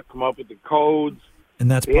 Could not come up with the codes. And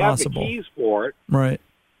that's they possible. Have the keys for it. Right.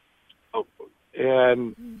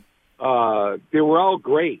 And they were all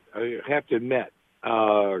great, I have to admit.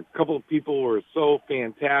 A couple of people were so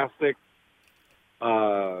fantastic,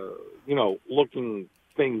 looking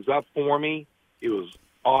things up for me. It was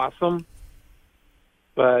awesome.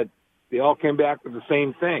 But they all came back with the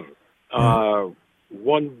same thing.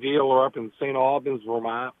 One dealer up in St. Albans,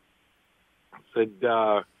 Vermont, said,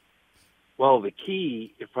 well, the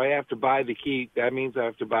key, if I have to buy the key, that means I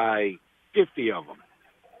have to buy 50 of them.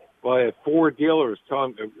 Well, I have 4 dealers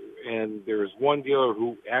telling, and there's one dealer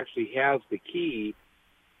who actually has the key,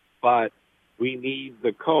 but we need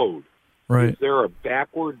the code. Right. Is there a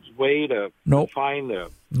backwards way to find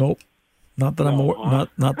the? Nope. Not that I'm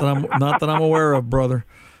aware of, brother.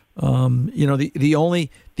 The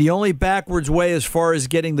only backwards way as far as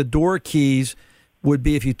getting the door keys would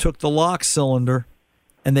be if you took the lock cylinder,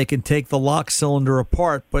 and they can take the lock cylinder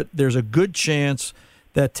apart. But there's a good chance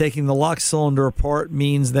that taking the lock cylinder apart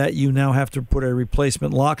means that you now have to put a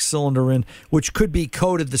replacement lock cylinder in, which could be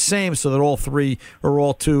coded the same so that all 3 or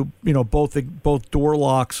all 2, both door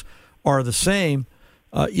locks are the same.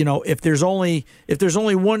 If there's only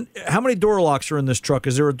one, how many door locks are in this truck?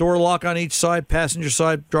 Is there a door lock on each side, passenger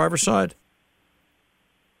side, driver side?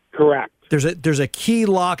 Correct. There's a key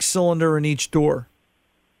lock cylinder in each door.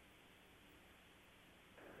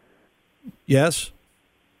 Yes?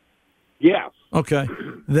 Yes. Okay.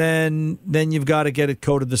 Then you've got to get it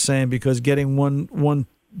coded the same, because getting one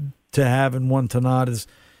to have and one to not is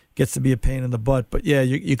gets to be a pain in the butt. But yeah,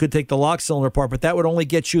 you could take the lock cylinder apart, but that would only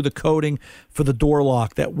get you the coating for the door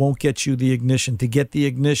lock. That won't get you the ignition. To get the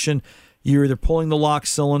ignition, you're either pulling the lock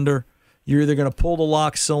cylinder, you're either going to pull the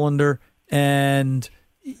lock cylinder and,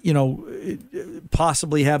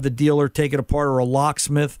 possibly have the dealer take it apart, or a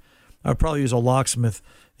locksmith. I'd probably use a locksmith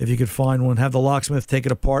if you could find one. Have the locksmith take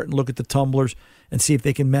it apart and look at the tumblers and see if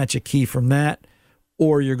they can match a key from that.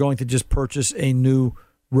 Or you're going to just purchase a new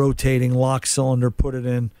rotating lock cylinder, put it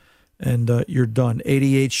in, and you're done.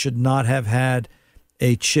 88 should not have had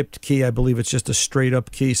a chipped key. I believe it's just a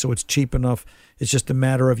straight-up key, so it's cheap enough. It's just a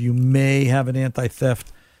matter of you may have an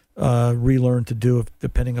anti-theft relearn to do,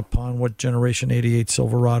 depending upon what generation 88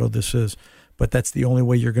 Silverado this is. But that's the only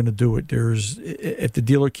way you're going to do it. If the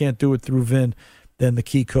dealer can't do it through VIN, then the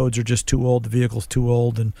key codes are just too old. The vehicle's too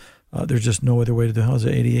old, and there's just no other way to do it. How's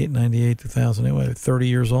it? 88, 98, 2000. Anyway, 30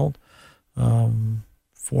 years old.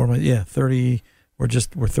 30.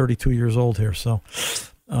 We're 32 years old here, so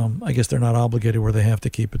I guess they're not obligated where they have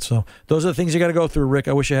to keep it. So those are the things you got to go through, Rick.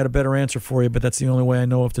 I wish I had a better answer for you, but that's the only way I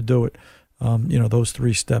know of to do it. Those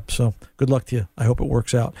 3 steps. So good luck to you. I hope it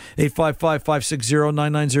works out.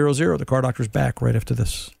 855-560-9900. The Car Doctor's back right after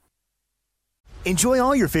this. Enjoy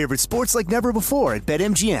all your favorite sports like never before at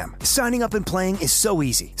BetMGM. Signing up and playing is so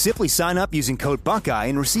easy. Simply sign up using code Buckeye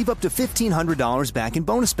and receive up to $1,500 back in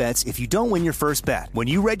bonus bets if you don't win your first bet. When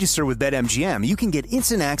you register with BetMGM, you can get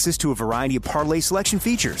instant access to a variety of parlay selection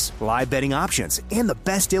features, live betting options, and the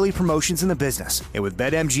best daily promotions in the business. And with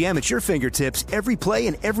BetMGM at your fingertips, every play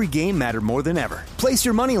and every game matter more than ever. Place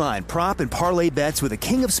your moneyline, prop, and parlay bets with the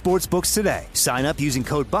king of sportsbooks today. Sign up using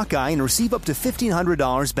code Buckeye and receive up to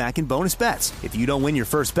 $1,500 back in bonus bets if you don't win your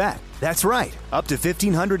first bet. That's right, up to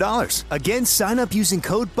 $1,500. Again, sign up using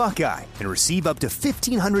code Buckeye and receive up to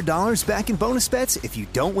 $1,500 back in bonus bets if you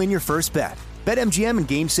don't win your first bet. BetMGM and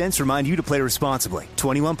GameSense remind you to play responsibly.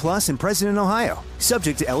 21 plus and present in Ohio.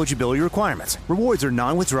 Subject to eligibility requirements. Rewards are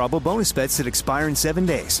non-withdrawable bonus bets that expire in 7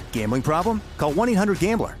 days. Gambling problem? Call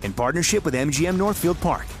 1-800-GAMBLER in partnership with MGM Northfield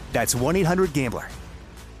Park. That's 1-800-GAMBLER.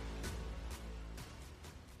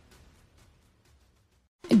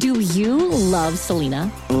 Do you love Selena?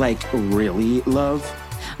 Like, really love?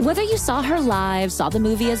 Whether you saw her live, saw the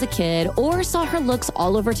movie as a kid, or saw her looks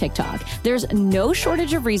all over TikTok, there's no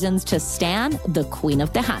shortage of reasons to stan the Queen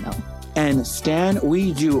of Tejano. And Stan,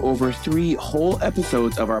 we do over 3 whole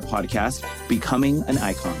episodes of our podcast, Becoming an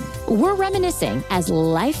Icon. We're reminiscing as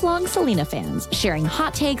lifelong Selena fans, sharing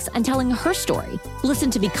hot takes and telling her story.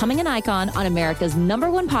 Listen to Becoming an Icon on America's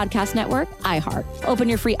 #1 podcast network, iHeart. Open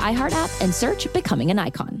your free iHeart app and search Becoming an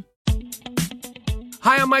Icon.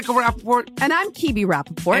 Hi, I'm Michael Rappaport. And I'm Kibi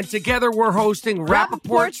Rappaport. And together we're hosting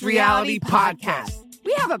Rappaport's Reality Podcast.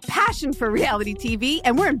 We have a passion for reality TV,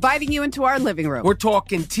 and we're inviting you into our living room. We're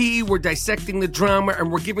talking tea, we're dissecting the drama,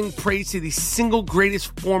 and we're giving praise to the single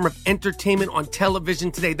greatest form of entertainment on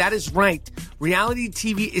television today. That is right. Reality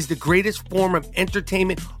TV is the greatest form of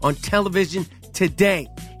entertainment on television today.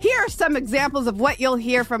 Here are some examples of what you'll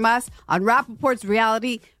hear from us on Rappaport's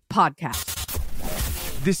Reality Podcast.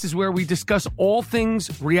 This is where we discuss all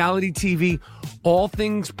things reality TV, all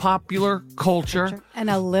things popular culture. And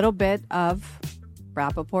a little bit of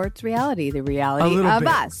Rappaport's reality, the reality of bit.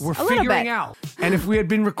 us. We're figuring out. And if we had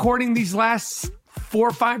been recording these last 4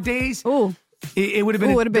 or 5 days, it would have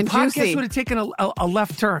been, the podcast juicy. would have taken a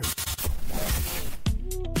left turn.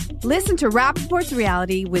 Listen to Rappaport's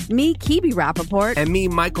Reality with me, Kibi Rappaport. And me,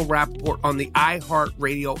 Michael Rappaport, on the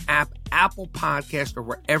iHeartRadio app, Apple Podcast, or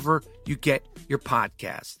wherever you get your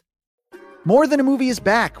podcast. More Than a Movie is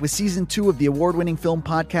back with season 2 of the award-winning film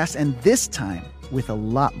podcast, and this time with a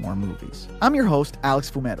lot more movies. I'm your host,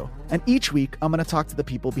 Alex Fumero, and each week I'm going to talk to the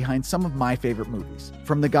people behind some of my favorite movies.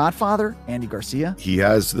 From The Godfather, Andy Garcia. He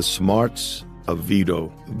has the smarts of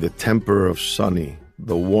Vito, the temper of Sonny,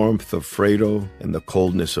 the warmth of Fredo, and the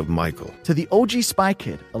coldness of Michael. To the OG Spy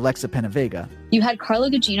Kid, Alexa Penavega. You had Carla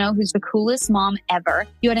Gugino, who's the coolest mom ever.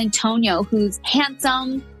 You had Antonio, who's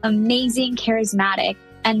handsome, amazing, charismatic.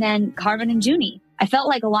 And then Carmen and Junie. I felt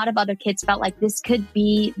like a lot of other kids felt like this could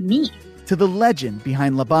be me. To the legend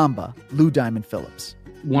behind La Bamba, Lou Diamond Phillips.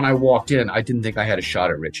 When I walked in, I didn't think I had a shot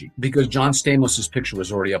at Richie because John Stamos' picture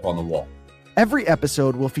was already up on the wall. Every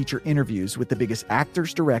episode will feature interviews with the biggest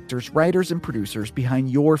actors, directors, writers, and producers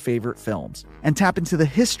behind your favorite films and tap into the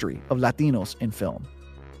history of Latinos in film.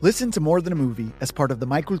 Listen to More Than a Movie as part of the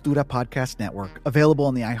My Cultura Podcast Network, available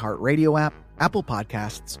on the iHeartRadio app, Apple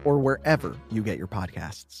Podcasts, or wherever you get your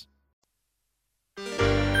podcasts.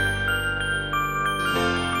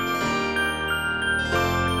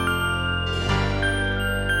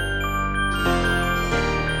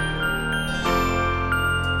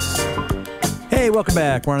 Hey, welcome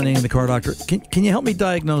back. Ron Ananian, the Car Doctor. Can you help me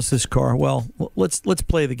diagnose this car? Well, let's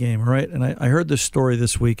play the game, all right? And I heard this story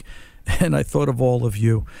this week, and I thought of all of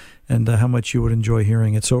you and how much you would enjoy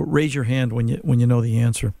hearing it. So raise your hand when you know the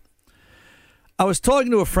answer. I was talking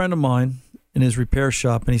to a friend of mine in his repair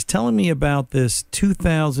shop, and he's telling me about this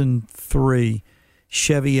 2003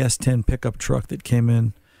 Chevy S10 pickup truck that came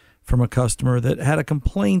in from a customer that had a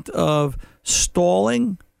complaint of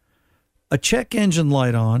stalling, a check engine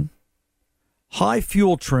light on, high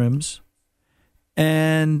fuel trims,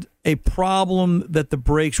 and a problem that the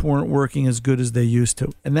brakes weren't working as good as they used to.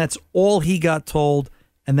 And that's all he got told,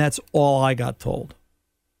 and that's all I got told.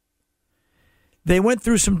 They went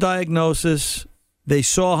through some diagnosis. They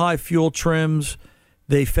saw high fuel trims.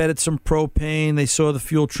 They fed it some propane. They saw the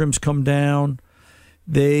fuel trims come down.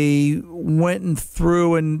 They went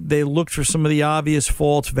through and they looked for some of the obvious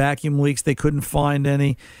faults, vacuum leaks. They couldn't find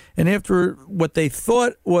any. And after what they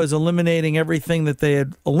thought was eliminating everything that they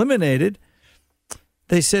had eliminated,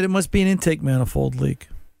 they said it must be an intake manifold leak.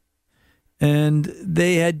 And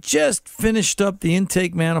they had just finished up the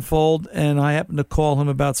intake manifold, and I happened to call him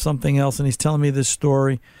about something else, and he's telling me this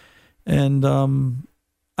story. And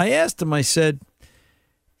I asked him, I said,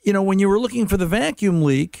 you know, when you were looking for the vacuum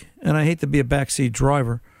leak, and I hate to be a backseat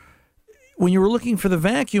driver, when you were looking for the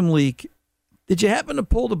vacuum leak, did you happen to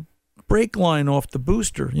pull the brake line off the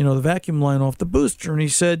booster, you know, the vacuum line off the booster? And he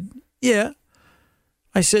said, yeah.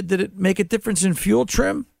 I said, did it make a difference in fuel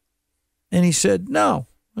trim? And he said, no.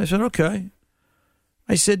 I said, okay.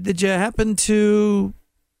 I said, did you happen to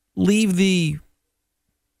leave the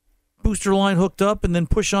booster line hooked up and then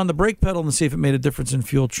push on the brake pedal and see if it made a difference in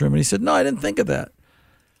fuel trim? And he said, no, I didn't think of that.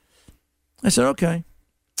 I said, okay.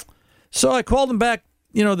 So I called him back,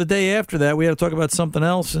 you know, the day after that. We had to talk about something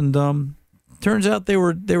else, and turns out they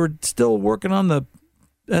were still working on the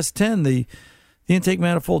S10. The intake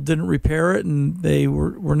manifold didn't repair it, and they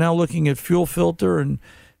were now looking at fuel filter and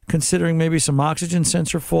considering maybe some oxygen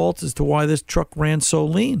sensor faults as to why this truck ran so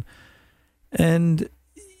lean. And,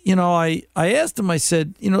 you know, I asked him, I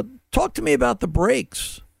said, you know, talk to me about the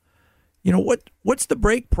brakes. You know, what's the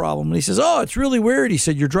brake problem? And he says, oh, it's really weird. He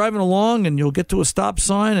said, you're driving along and you'll get to a stop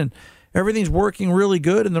sign and everything's working really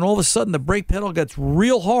good. And then all of a sudden the brake pedal gets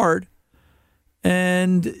real hard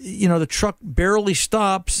and, you know, the truck barely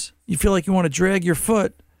stops. You feel like you want to drag your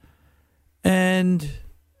foot. And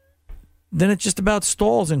then it just about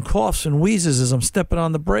stalls and coughs and wheezes as I'm stepping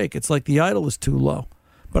on the brake. It's like the idle is too low,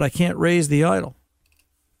 but I can't raise the idle.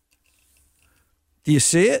 Do you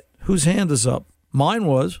see it? Whose hand is up? Mine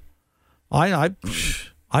was. I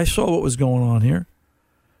saw what was going on here.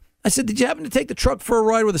 I said, did you happen to take the truck for a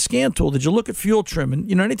ride with a scan tool? Did you look at fuel trim? And,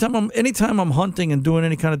 you know, anytime I'm hunting and doing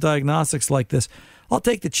any kind of diagnostics like this, I'll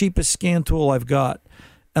take the cheapest scan tool I've got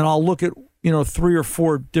and I'll look at, you know, 3 or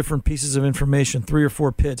 4 different pieces of information, 3 or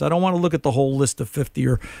 4 PIDs. I don't want to look at the whole list of 50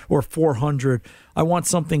 or 400. I want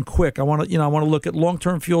something quick. I want to look at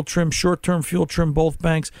long-term fuel trim, short-term fuel trim, both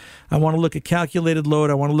banks. I want to look at calculated load.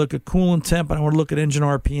 I want to look at coolant temp. And I want to look at engine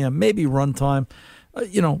RPM, maybe runtime,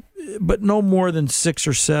 but no more than 6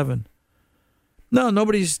 or 7. No,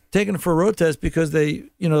 nobody's taken it for a road test because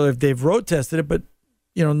they've road tested it, but,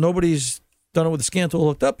 you know, nobody's done it with the scan tool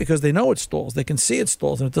hooked up because they know it stalls. They can see it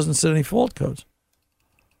stalls, and it doesn't set any fault codes.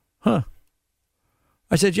 Huh.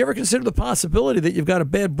 I said, you ever consider the possibility that you've got a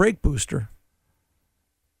bad brake booster?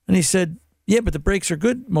 And he said, yeah, but the brakes are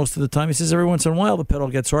good most of the time. He says, every once in a while the pedal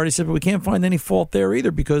gets hard. He said, but we can't find any fault there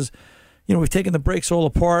either because, you know, we've taken the brakes all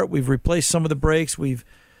apart. We've replaced some of the brakes. We've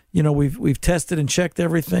tested and checked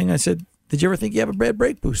everything. I said, did you ever think you have a bad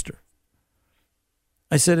brake booster?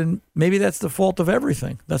 I said, and maybe that's the fault of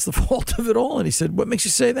everything. That's the fault of it all. And he said, what makes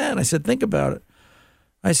you say that? And I said, think about it.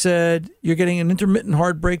 I said, you're getting an intermittent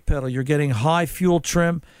hard brake pedal. You're getting high fuel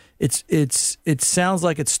trim. It sounds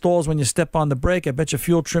like it stalls when you step on the brake. I bet your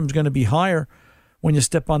fuel trim's going to be higher when you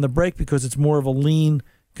step on the brake because it's more of a lean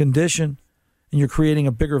condition, and you're creating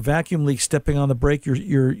a bigger vacuum leak stepping on the brake.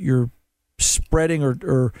 You're spreading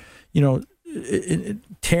or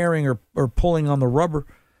tearing or pulling on the rubber,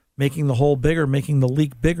 making the hole bigger, making the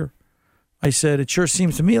leak bigger. I said, it sure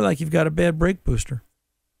seems to me like you've got a bad brake booster.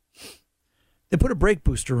 They put a brake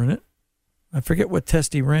booster in it. I forget what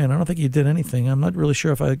test he ran. I don't think he did anything. I'm not really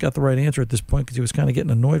sure if I got the right answer at this point because he was kind of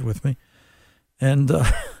getting annoyed with me. And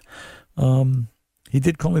he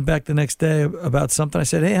did call me back the next day about something. I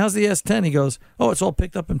said, hey, how's the S10? He goes, oh, it's all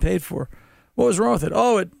picked up and paid for. What was wrong with it?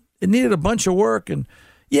 Oh, it needed a bunch of work. And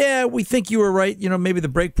yeah, we think you were right. You know, maybe the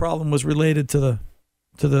brake problem was related to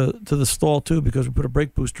the stall too because we put a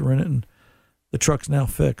brake booster in it and the truck's now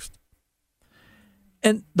fixed.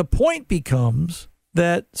 And the point becomes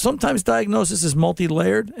that sometimes diagnosis is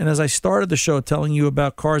multi-layered. And as I started the show telling you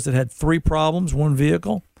about cars that had 3 problems, 1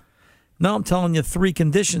 vehicle, now I'm telling you 3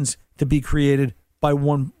 conditions to be created by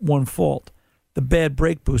one fault. The bad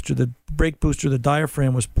brake booster. The brake booster, the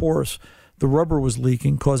diaphragm was porous. The rubber was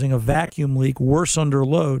leaking, causing a vacuum leak, worse under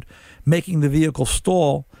load, making the vehicle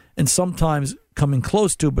stall, and sometimes coming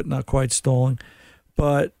close to, but not quite stalling.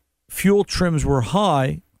 But fuel trims were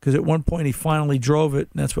high, because at one point he finally drove it,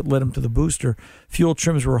 and that's what led him to the booster. Fuel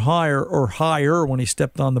trims were higher when he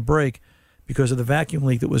stepped on the brake because of the vacuum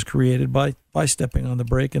leak that was created by stepping on the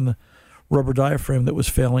brake and the rubber diaphragm that was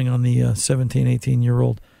failing on the 17,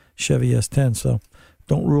 18-year-old Chevy S10. So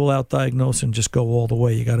don't rule out diagnosing, just go all the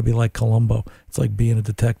way. You got to be like Columbo. It's like being a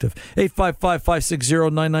detective.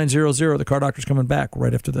 855-560-9900. The Car Doctor's coming back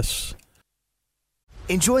right after this.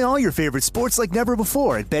 Enjoy all your favorite sports like never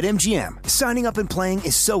before at BetMGM. Signing up and playing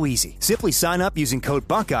is so easy. Simply sign up using code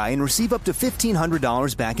Buckeye and receive up to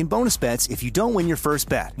 $1,500 back in bonus bets if you don't win your first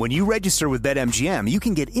bet. When you register with BetMGM, you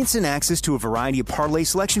can get instant access to a variety of parlay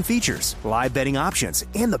selection features, live betting options,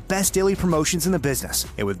 and the best daily promotions in the business.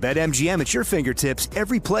 And with BetMGM at your fingertips,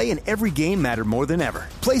 every play and every game matter more than ever.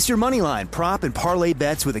 Place your moneyline, prop, and parlay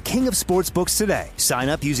bets with the king of sportsbooks today. Sign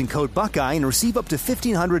up using code Buckeye and receive up to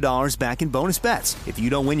 $1,500 back in bonus bets if you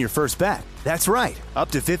don't win your first bet. That's right, up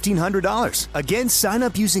to $1,500. Again, sign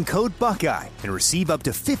up using code Buckeye and receive up to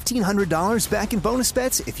 $1,500 back in bonus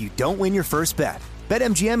bets if you don't win your first bet.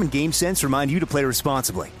 BetMGM and GameSense remind you to play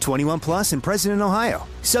responsibly. 21 plus and present in Ohio.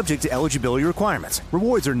 Subject to eligibility requirements.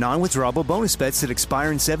 Rewards are non-withdrawable bonus bets that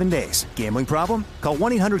expire in 7 days. Gambling problem? Call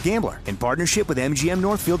 1-800-GAMBLER in partnership with MGM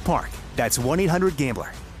Northfield Park. That's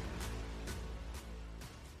 1-800-GAMBLER.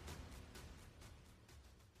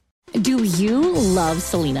 Do you love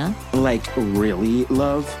Selena? Like, really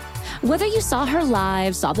love? Whether you saw her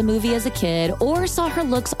live, saw the movie as a kid, or saw her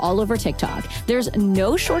looks all over TikTok, there's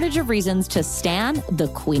no shortage of reasons to stan the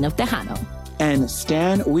Queen of Tejano. And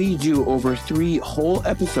Stan, we do over 3 whole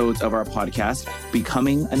episodes of our podcast,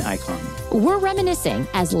 Becoming an Icon. We're reminiscing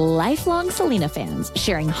as lifelong Selena fans,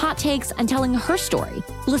 sharing hot takes and telling her story.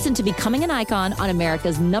 Listen to Becoming an Icon on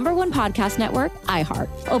America's #1 podcast network, iHeart.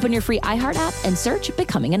 Open your free iHeart app and search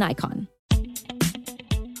Becoming an Icon.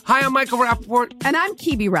 Hi, I'm Michael Rappaport. And I'm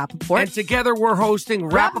Kibi Rappaport. And together we're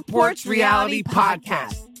hosting Rappaport's Reality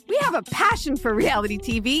Podcast. We have a passion for reality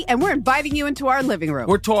TV, and we're inviting you into our living room.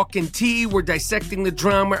 We're talking tea, we're dissecting the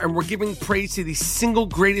drama, and we're giving praise to the single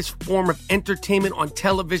greatest form of entertainment on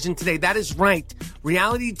television today. That is right.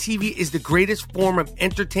 Reality TV is the greatest form of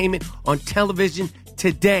entertainment on television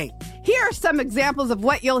today. Here are some examples of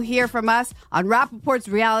what you'll hear from us on Rappaport's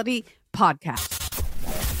Reality Podcast.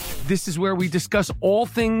 This is where we discuss all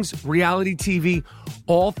things reality TV,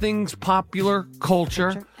 all things popular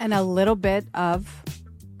culture. And a little bit of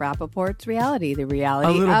Rappaport's reality, the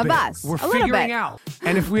reality of bit. us. We're figuring out.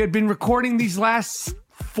 And if we had been recording these last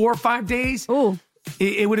 4 or 5 days,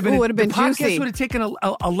 it would have been, the podcast juicy. Would have taken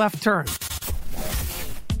a left turn.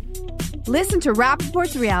 Listen to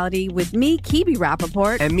Rappaport's Reality with me, Kibi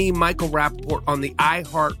Rappaport. And me, Michael Rappaport, on the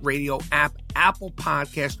iHeartRadio app, Apple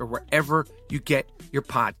Podcast, or wherever you get your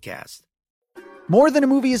podcast. More Than a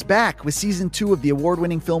Movie is back with season 2 of the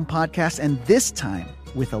award-winning film podcast, and this time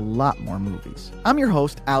with a lot more movies. I'm your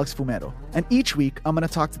host, Alex Fumero, and each week I'm going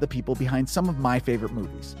to talk to the people behind some of my favorite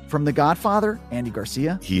movies. From The Godfather, Andy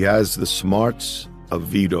Garcia. He has the smarts of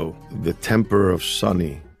Vito, the temper of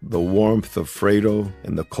Sonny, the warmth of Fredo,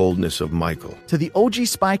 and the coldness of Michael. To the OG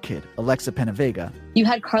Spy Kid, Alexa Penavega. You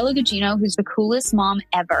had Carla Gugino, who's the coolest mom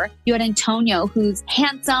ever. You had Antonio, who's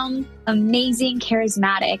handsome, amazing,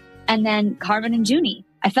 charismatic. And then Carmen and Junie.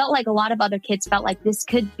 I felt like a lot of other kids felt like this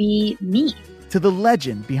could be me. To the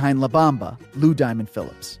legend behind La Bamba, Lou Diamond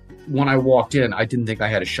Phillips. When I walked in, I didn't think I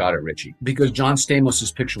had a shot at Richie because John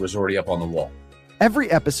Stamos' picture was already up on the wall. Every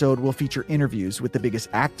episode will feature interviews with the biggest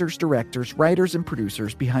actors, directors, writers, and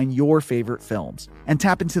producers behind your favorite films and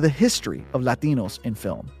tap into the history of Latinos in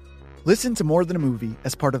film. Listen to More Than a Movie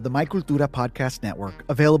as part of the My Cultura Podcast Network,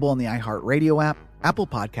 available on the iHeartRadio app, Apple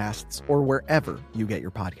Podcasts, or wherever you get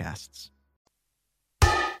your podcasts.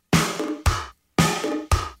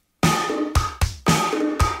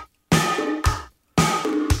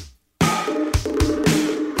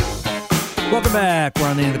 Welcome back. We're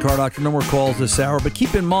on the end of the Car Doctor. No more calls this hour, but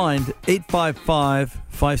keep in mind,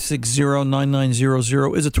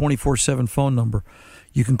 855-560-9900 is a 24/7 phone number.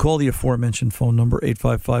 You can call the aforementioned phone number,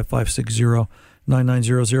 855-560-9900.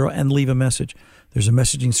 9900 and leave a message. There's a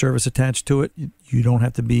messaging service attached to it. You don't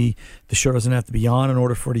have to be, the show doesn't have to be on in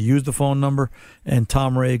order for you to use the phone number. And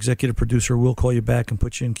Tom Ray, executive producer, will call you back and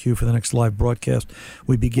put you in queue for the next live broadcast.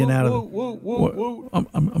 We begin I'm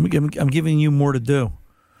giving you more to do.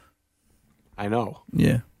 I know.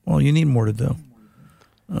 Yeah. Well, you need more to do.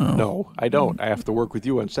 No, I don't. I have to work with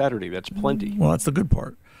you on Saturday. That's plenty. Well, that's the good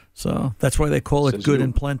part. So that's why they call it good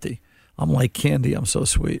and plenty. I'm like candy. I'm so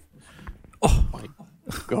sweet. Oh, my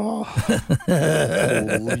God.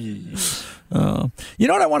 You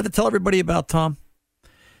know what I wanted to tell everybody about, Tom?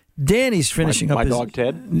 Danny's finishing up my his dog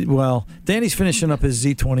Ted. Well, Danny's finishing up his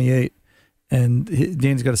Z28, and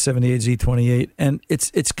Danny's got a 78 Z28, and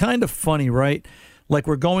it's kind of funny, right? Like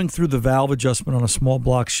we're going through the valve adjustment on a small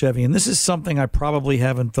block Chevy, and this is something I probably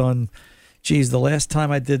haven't done. Geez, the last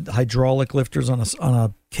time I did hydraulic lifters on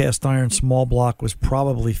a cast iron small block was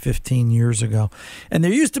probably 15 years ago. And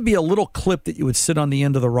there used to be a little clip that you would sit on the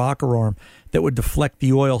end of the rocker arm that would deflect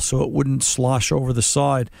the oil so it wouldn't slosh over the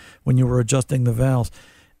side when you were adjusting the valves.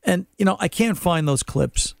 And, you know, I can't find those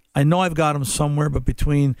clips. I know I've got them somewhere, but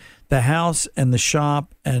between the house and the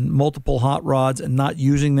shop and multiple hot rods and not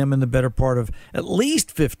using them in the better part of at least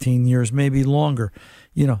 15 years, maybe longer,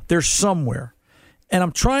 you know, they're somewhere. And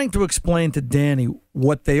I'm trying to explain to Danny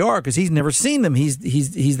what they are because he's never seen them. He's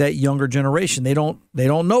that younger generation. They don't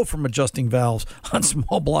know from adjusting valves on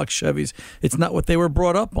small block Chevys. It's not what they were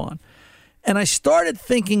brought up on. And I started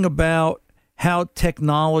thinking about how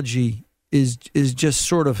technology is just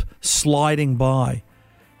sort of sliding by,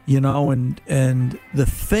 you know, and the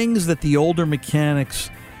things that the older mechanics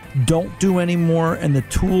don't do anymore and the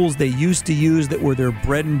tools they used to use that were their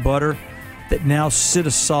bread and butter that now sit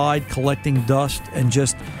aside collecting dust and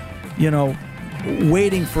just, you know,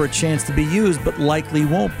 waiting for a chance to be used, but likely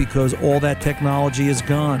won't because all that technology is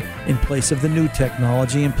gone. In place of the new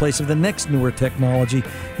technology, in place of the next newer technology,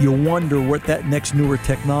 you wonder what that next newer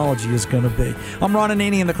technology is going to be. I'm Ron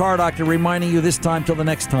Ananian, the Car Doctor, reminding you this time till the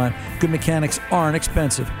next time, good mechanics aren't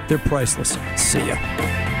expensive. They're priceless. See ya.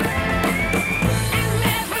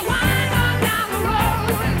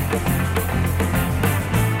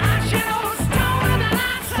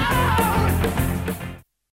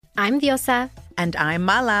 I'm Diosa. And I'm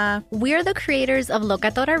Mala. We're the creators of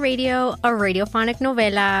Locatora Radio, a radiophonic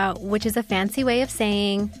novela, which is a fancy way of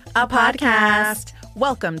saying a podcast.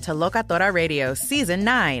 Welcome to Locatora Radio Season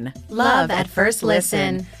 9. Love at First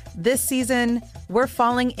Listen. This season, we're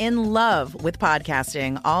falling in love with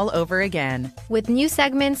podcasting all over again. With new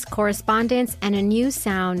segments, correspondence, and a new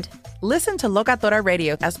sound. Listen to Locatora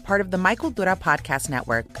Radio as part of the My Cultura Podcast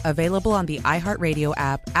Network. Available on the iHeartRadio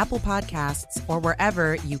app, Apple Podcasts, or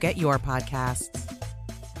wherever you get your podcasts.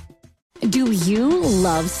 Do you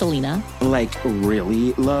love Selena? Like,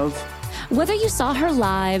 really love? Whether you saw her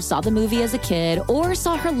live, saw the movie as a kid, or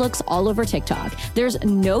saw her looks all over TikTok, there's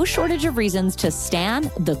no shortage of reasons to stan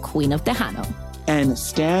the Queen of Tejano. And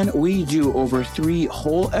Stan, we do over 3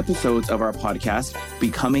 whole episodes of our podcast,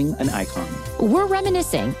 Becoming an Icon. We're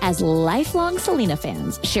reminiscing as lifelong Selena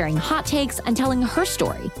fans, sharing hot takes and telling her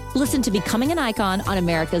story. Listen to Becoming an Icon on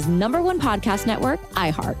America's #1 podcast network,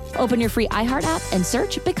 iHeart. Open your free iHeart app and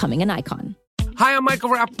search Becoming an Icon. Hi, I'm Michael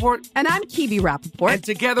Rappaport. And I'm Kibi Rappaport. And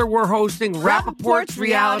together we're hosting Rappaport's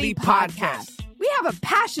Reality Podcast. We have a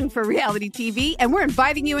passion for reality TV, and we're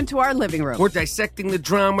inviting you into our living room. We're dissecting the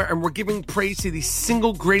drama, and we're giving praise to the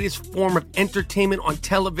single greatest form of entertainment on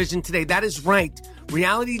television today. That is right.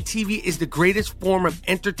 Reality TV is the greatest form of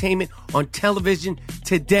entertainment on television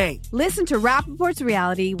today. Listen to Rappaport's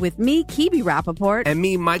Reality with me, Kibi Rappaport. And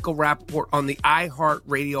me, Michael Rappaport, on the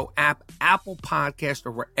iHeartRadio app, Apple Podcast,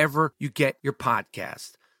 or wherever you get your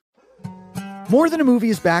podcast. More Than a Movie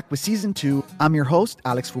is back with Season 2. I'm your host,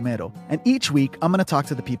 Alex Fumero. And each week, I'm going to talk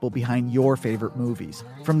to the people behind your favorite movies.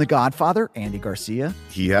 From The Godfather, Andy Garcia.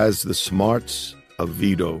 He has the smarts of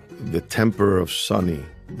Vito, the temper of Sonny,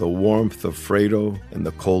 the warmth of Fredo, and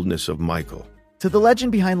the coldness of Michael. To the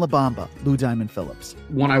legend behind La Bamba, Lou Diamond Phillips.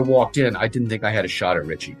 When I walked in, I didn't think I had a shot at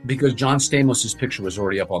Richie because John Stamos' picture was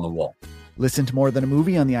already up on the wall. Listen to More Than a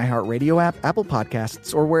Movie on the iHeartRadio app, Apple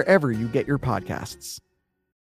Podcasts, or wherever you get your podcasts.